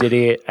Santamaria did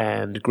it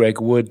and Greg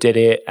Wood did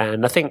it.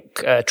 And I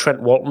think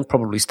Trent Walton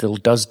probably still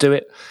does do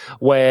it,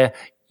 where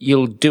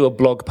you'll do a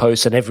blog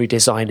post and every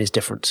design is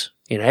different.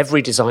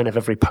 Every design of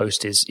every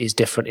post is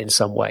different in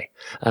some way.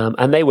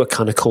 And they were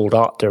kind of called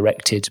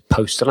art-directed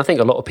posts. And I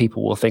think a lot of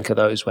people will think of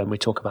those when we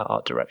talk about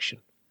art direction.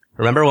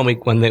 Remember when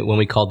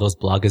we called those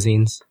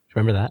blogazines?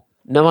 Remember that?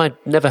 No, I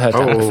never heard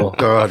that before. Oh,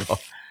 God.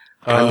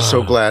 I'm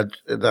so glad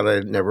that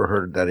I never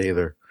heard that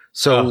either.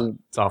 So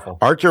it's awful.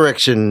 Art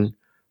direction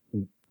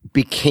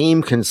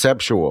became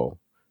conceptual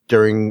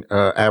during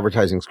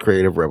advertising's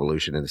creative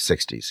revolution in the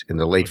 60s, in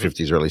the late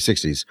 50s, early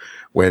 60s,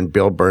 when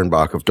Bill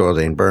Bernbach of Doyle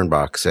Dane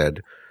Bernbach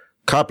said,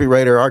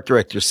 copywriter, art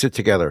director, sit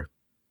together.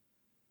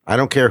 I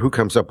don't care who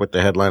comes up with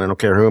the headline. I don't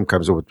care who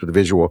comes up with the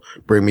visual.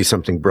 Bring me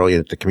something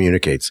brilliant that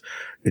communicates.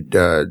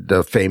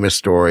 The famous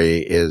story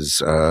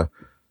is a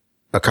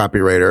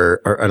copywriter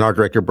or an art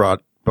director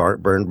brought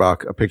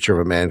Bernbach a picture of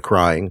a man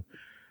crying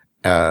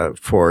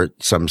for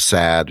some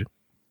sad,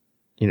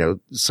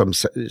 some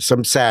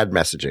sad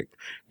messaging.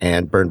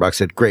 And Bernbach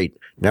said, great.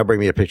 Now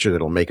bring me a picture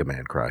that'll make a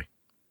man cry.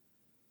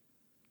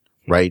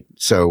 Right?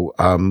 So,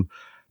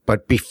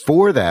 but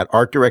before that,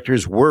 art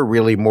directors were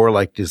really more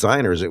like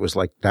designers. It was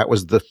like,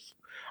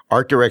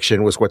 art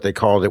direction was what they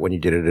called it when you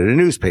did it in a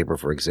newspaper,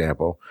 for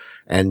example,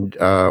 and,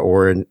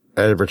 or in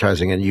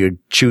advertising, and you'd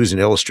choose an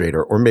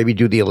illustrator or maybe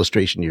do the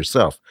illustration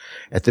yourself.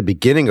 At the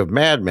beginning of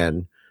Mad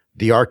Men,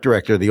 the art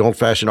director, the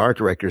old-fashioned art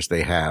directors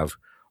they have,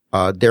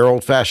 they're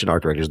old-fashioned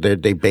art directors.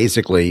 They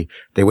basically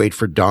wait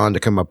for Don to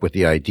come up with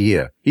the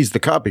idea. He's the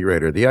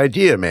copywriter, the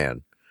idea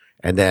man.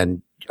 And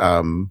then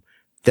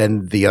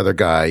the other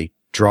guy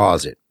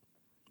draws it.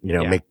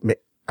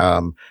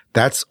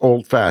 That's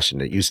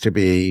old-fashioned. It used to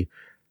be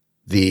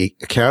the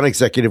account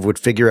executive would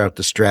figure out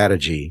the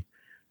strategy,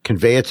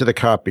 convey it to the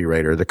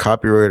copywriter. The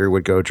copywriter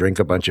would go drink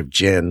a bunch of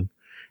gin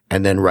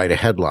and then write a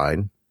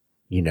headline.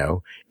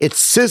 It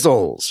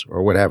sizzles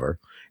or whatever.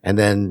 And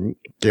then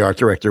the art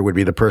director would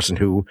be the person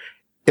who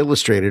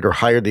illustrated or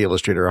hired the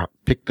illustrator, or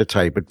picked the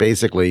type, but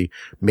basically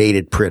made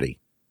it pretty.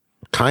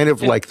 Kind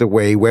of like the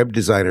way web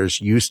designers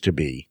used to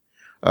be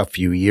a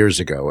few years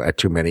ago at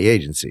too many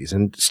agencies,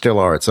 and still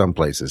are at some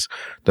places.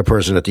 The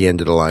person at the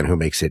end of the line who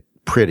makes it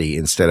pretty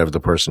instead of the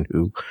person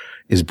who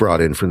is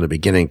brought in from the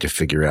beginning to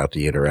figure out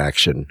the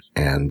interaction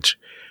and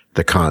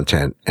the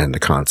content and the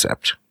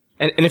concept.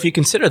 And if you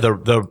consider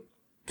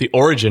the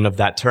origin of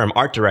that term,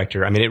 art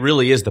director, I mean, it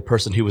really is the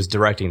person who was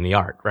directing the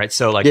art, right?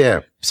 So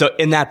so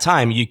in that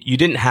time, you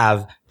didn't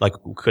have,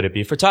 could it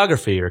be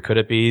photography or could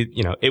it be,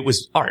 it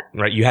was art,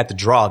 right? You had to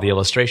draw the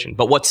illustration.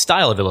 But what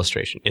style of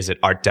illustration? Is it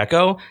Art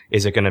Deco?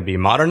 Is it going to be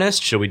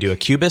modernist? Should we do a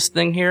cubist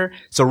thing here?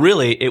 So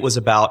really, it was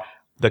about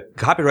the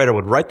copywriter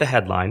would write the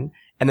headline,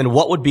 and then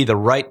what would be the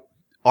right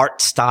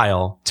art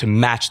style to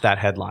match that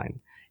headline?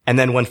 And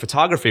then when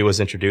photography was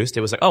introduced,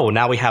 it was like, oh,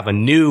 now we have a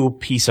new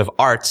piece of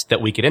art that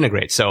we could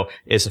integrate. So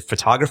is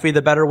photography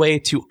the better way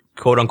to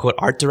quote unquote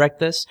art direct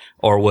this?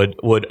 Or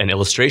would an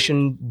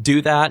illustration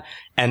do that?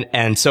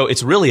 And so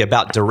it's really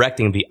about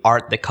directing the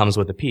art that comes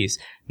with the piece.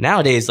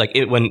 Nowadays,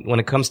 when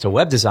it comes to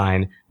web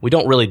design, we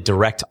don't really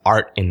direct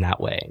art in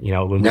that way.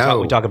 When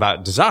we talk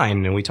about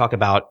design and we talk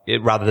about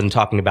it rather than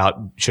talking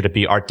about should it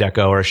be Art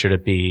Deco or should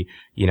it be,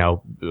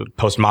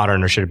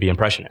 postmodern or should it be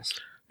impressionist?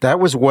 That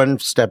was one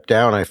step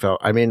down, I felt.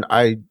 I mean,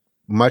 I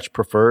much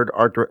preferred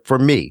for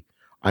me,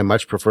 I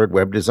much preferred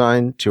web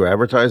design to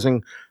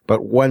advertising,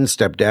 but one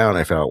step down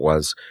I felt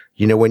was,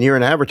 when you're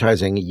in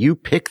advertising, you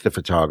pick the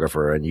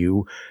photographer and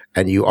you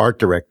art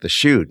direct the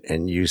shoot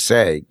and you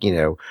say,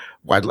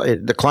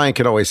 the client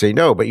can always say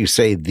no, but you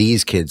say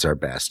these kids are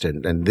best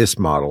and this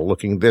model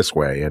looking this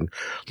way and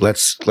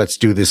let's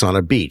do this on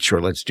a beach or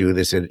let's do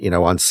this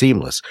on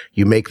Seamless.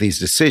 You make these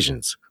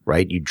decisions.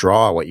 Right? You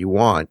draw what you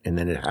want and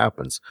then it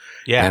happens.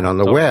 Yeah. And on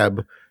the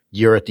web,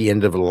 you're at the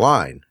end of the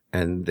line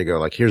and they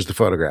go here's the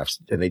photographs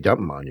and they dump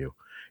them on you.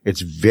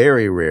 It's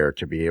very rare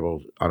to be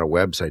able on a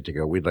website to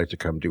go, we'd like to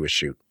come do a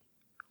shoot.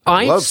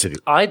 I'd love to do.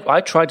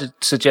 I try to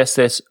suggest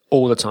this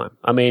all the time.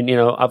 I mean,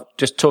 I'm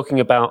just talking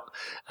about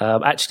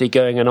actually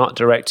going and art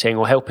directing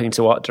or helping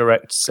to art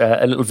direct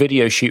a little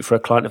video shoot for a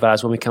client of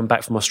ours when we come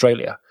back from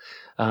Australia.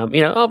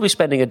 I'll be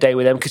spending a day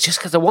with them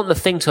because I want the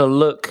thing to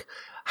look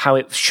how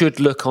it should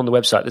look on the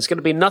website. There's going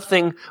to be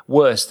nothing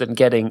worse than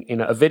getting,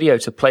 a video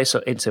to place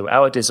into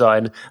our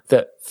design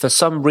that for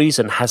some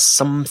reason has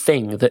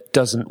something that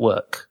doesn't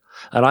work.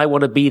 And I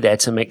want to be there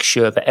to make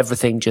sure that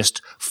everything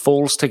just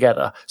falls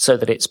together so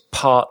that it's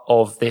part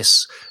of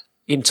this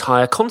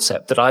entire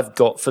concept that I've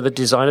got for the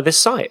design of this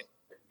site.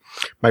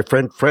 My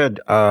friend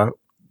Fred,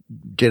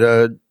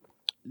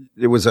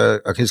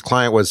 his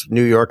client was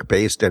New York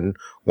based and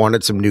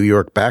wanted some New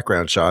York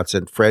background shots,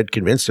 and Fred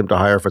convinced him to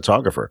hire a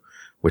photographer,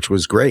 which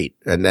was great.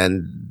 And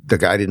then the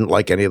guy didn't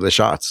like any of the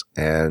shots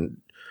and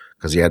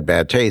because he had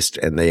bad taste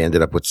and they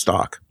ended up with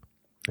stock.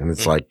 And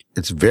it's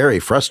it's very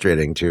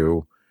frustrating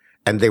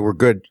and they were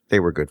good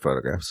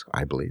photographs,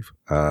 I believe.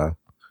 I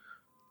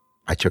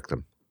took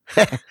them.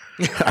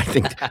 I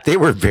think they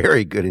were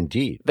very good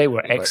indeed. They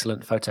were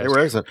excellent photos. They were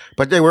excellent,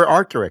 but they were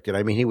art directed.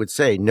 I mean, he would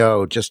say,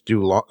 no, just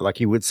like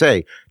he would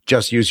say,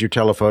 just use your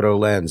telephoto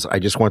lens. I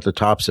just want the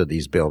tops of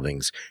these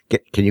buildings.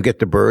 Can you get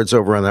the birds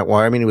over on that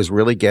wire? I mean, he was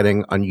really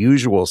getting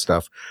unusual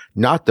stuff,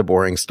 not the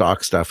boring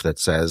stock stuff that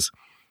says,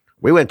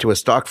 we went to a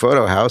stock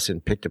photo house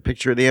and picked a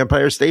picture of the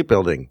Empire State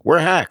Building. We're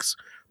hacks.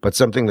 But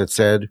something that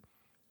said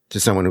to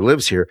someone who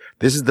lives here,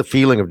 this is the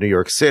feeling of New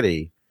York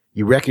City.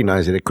 You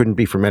recognize it. It couldn't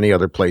be from any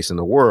other place in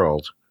the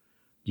world.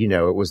 You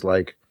know, it was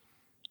like,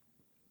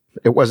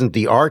 it wasn't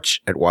the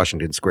arch at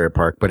Washington Square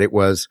Park, but it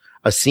was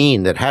a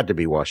scene that had to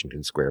be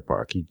Washington Square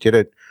Park. He did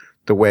it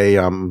the way,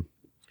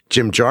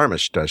 Jim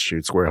Jarmusch does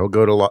shoots, where he'll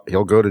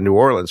go to New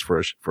Orleans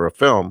for a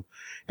film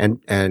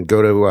and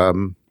go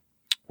to,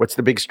 what's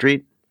the big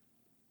street?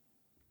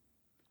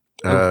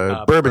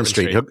 Bourbon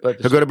Street. He'll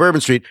go to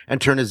Bourbon Street and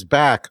turn his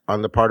back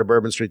on the part of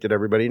Bourbon Street that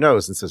everybody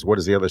knows and says, what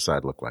does the other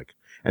side look like?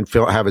 And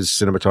have his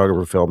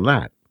cinematographer film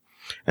that.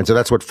 And so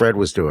that's what Fred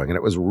was doing. And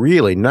it was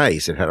really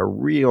nice. It had a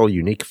real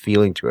unique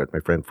feeling to it, my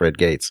friend Fred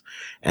Gates.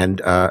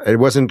 And, it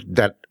wasn't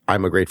that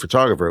I'm a great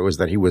photographer. It was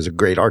that he was a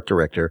great art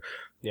director,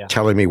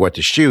 telling me what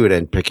to shoot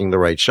and picking the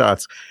right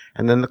shots.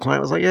 And then the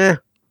client was like,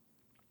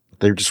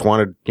 they just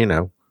wanted,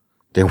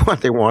 they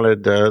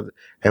wanted,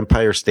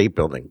 Empire State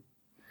Building.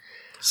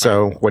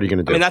 So what are you going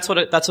to do? I mean, that's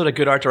what a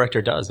good art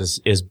director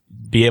does is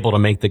be able to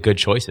make the good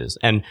choices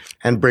and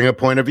bring a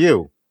point of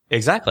view.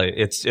 Exactly.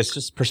 It's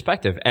just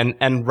perspective.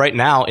 And right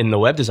now in the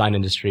web design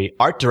industry,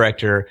 art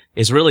director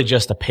is really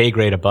just a pay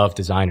grade above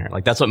designer.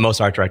 Like that's what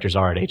most art directors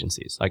are at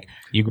agencies. Like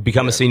you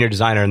become a senior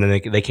designer and then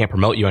they can't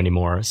promote you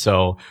anymore.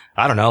 So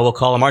I don't know. We'll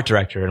call him art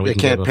director and we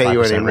can't pay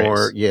you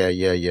anymore. Raise.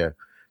 Yeah.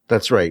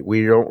 That's right.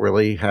 We don't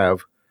really have.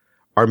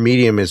 Our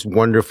medium is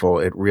wonderful.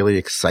 It really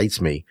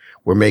excites me.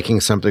 We're making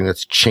something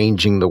that's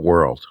changing the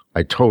world.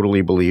 I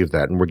totally believe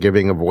that. And we're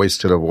giving a voice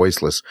to the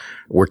voiceless.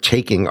 We're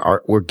giving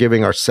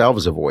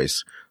ourselves a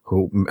voice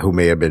who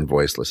may have been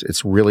voiceless.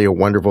 It's really a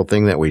wonderful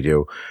thing that we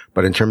do.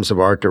 But in terms of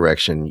art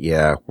direction,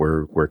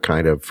 we're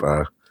kind of,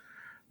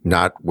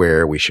 not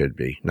where we should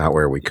be, not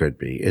where we could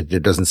be.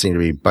 It doesn't seem to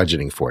be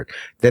budgeting for it.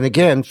 Then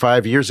again,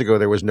 5 years ago,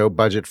 there was no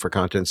budget for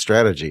content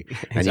strategy.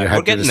 And exactly.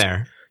 We're getting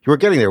there. You were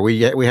getting there.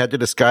 We had to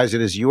disguise it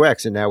as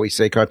UX, and now we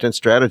say content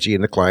strategy,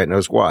 and the client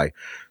knows why.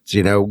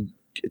 So,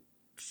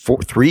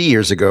 3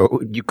 years ago,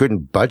 you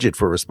couldn't budget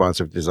for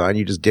responsive design.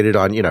 You just did it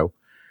on,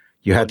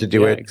 you had to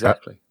do it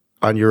exactly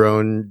on your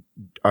own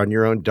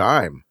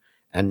dime.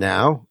 And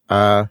now,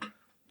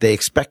 they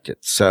expect it.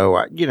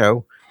 So,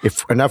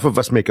 if enough of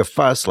us make a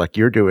fuss like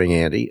you're doing,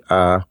 Andy,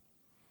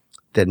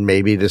 then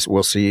maybe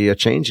we'll see a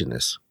change in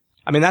this.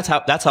 I mean, that's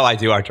how I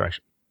do art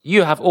direction.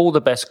 You have all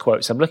the best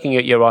quotes. I'm looking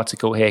at your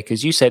article here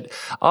because you said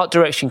art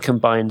direction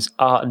combines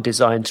art and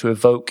design to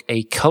evoke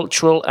a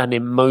cultural and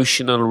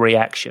emotional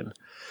reaction.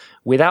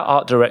 Without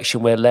art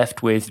direction, we're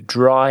left with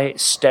dry,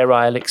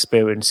 sterile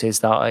experiences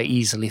that are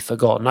easily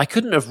forgotten. I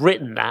couldn't have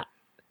written that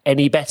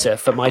any better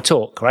for my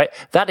talk, right?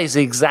 That is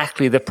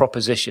exactly the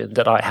proposition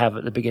that I have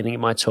at the beginning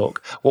of my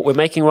talk. What we're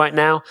making right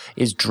now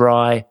is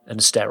dry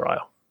and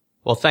sterile.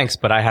 Well, thanks,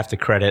 but I have to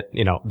credit,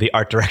 the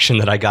art direction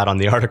that I got on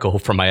the article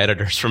from my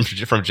editors from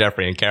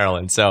Jeffrey and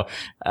Carolyn. So,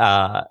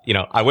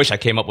 I wish I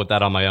came up with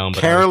that on my own. But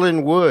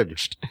Carolyn Wood.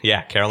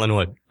 Yeah, Carolyn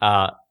Wood.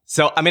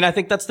 So, I mean, I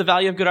think that's the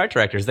value of good art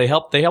directors. They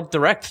help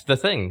direct the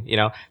thing,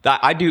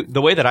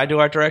 the way that I do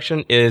art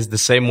direction is the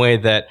same way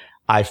that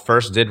I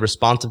first did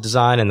responsive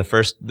design and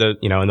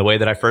the way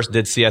that I first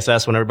did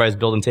CSS when everybody's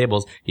building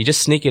tables. You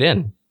just sneak it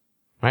in.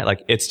 Right?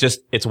 Like,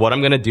 it's what I'm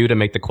going to do to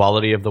make the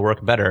quality of the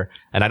work better.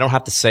 And I don't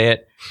have to say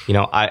it,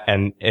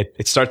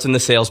 it starts in the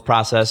sales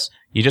process.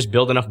 You just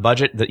build enough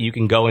budget that you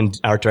can go and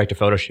art direct a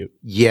photo shoot.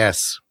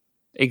 Yes.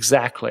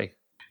 Exactly.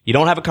 You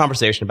don't have a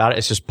conversation about it.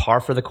 It's just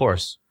par for the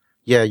course.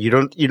 Yeah. You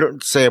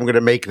don't say, I'm going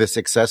to make this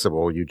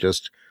accessible. You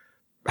just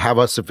have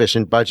a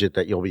sufficient budget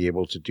that you'll be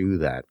able to do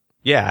that.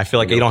 Yeah. I feel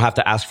like you don't have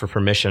to ask for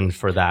permission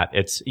for that.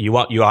 You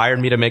hired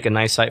me to make a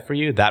nice site for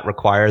you. That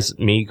requires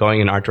me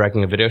going and art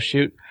directing a video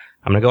shoot.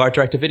 I'm going to go art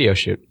direct a video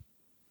shoot.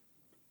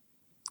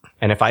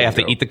 And if I have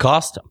to eat the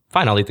cost,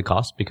 fine, I'll eat the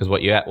cost because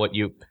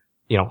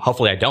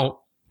hopefully I don't.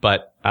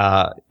 But,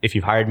 if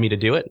you've hired me to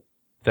do it,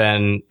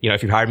 then,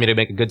 if you've hired me to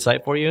make a good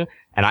site for you,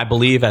 and I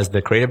believe as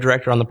the creative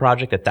director on the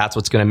project that that's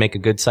what's going to make a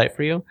good site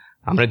for you,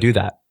 I'm going to do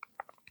that.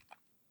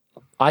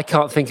 I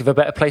can't think of a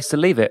better place to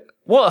leave it.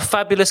 What a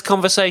fabulous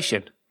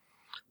conversation.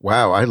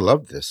 Wow. I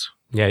love this.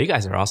 Yeah, you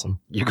guys are awesome.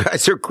 You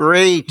guys are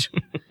great.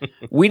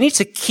 We need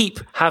to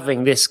keep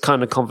having this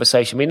kind of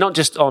conversation. I mean, not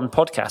just on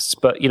podcasts,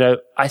 but,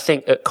 I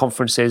think at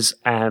conferences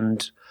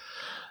and,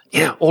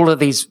 all of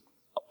these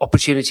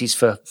opportunities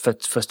for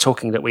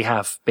talking that we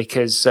have,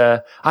 because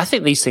I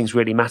think these things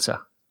really matter.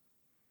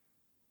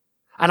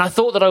 And I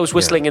thought that I was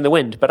whistling in the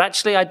wind, but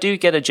actually I do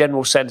get a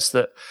general sense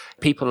that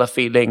people are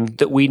feeling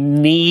that we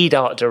need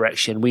art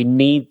direction. We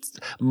need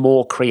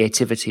more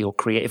creativity or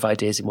creative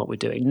ideas in what we're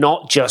doing,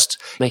 not just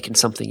making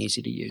something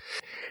easy to use.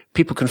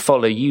 people can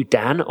follow you,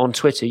 Dan, on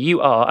Twitter.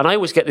 You are, and I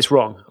always get this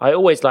wrong. I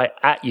always like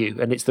at you,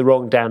 and it's the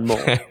wrong Dan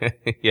Mall.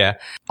 Yeah.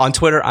 On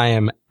Twitter, I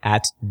am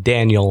at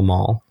Daniel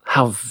Mall.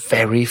 How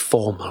very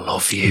formal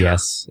of you.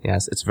 Yes.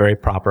 It's very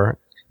proper.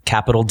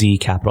 Capital D,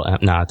 capital M.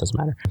 No, it doesn't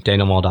matter.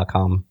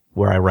 DanielMall.com,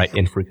 where I write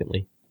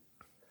infrequently.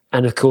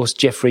 And of course,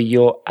 Jeffrey,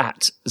 you're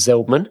at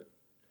Zeldman.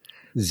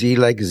 Z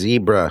like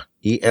zebra.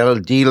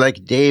 ELD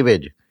like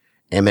David.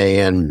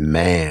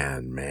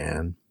 MAN,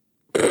 man.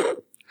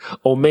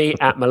 Or me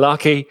at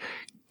Malarkey.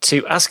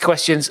 To ask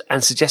questions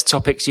and suggest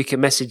topics, you can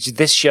message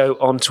this show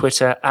on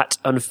Twitter at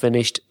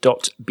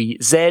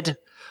unfinished.bz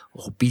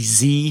or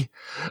bz,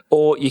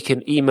 or you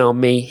can email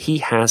me, he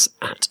has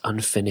at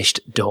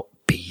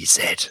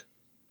unfinished.bz.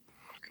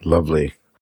 Lovely.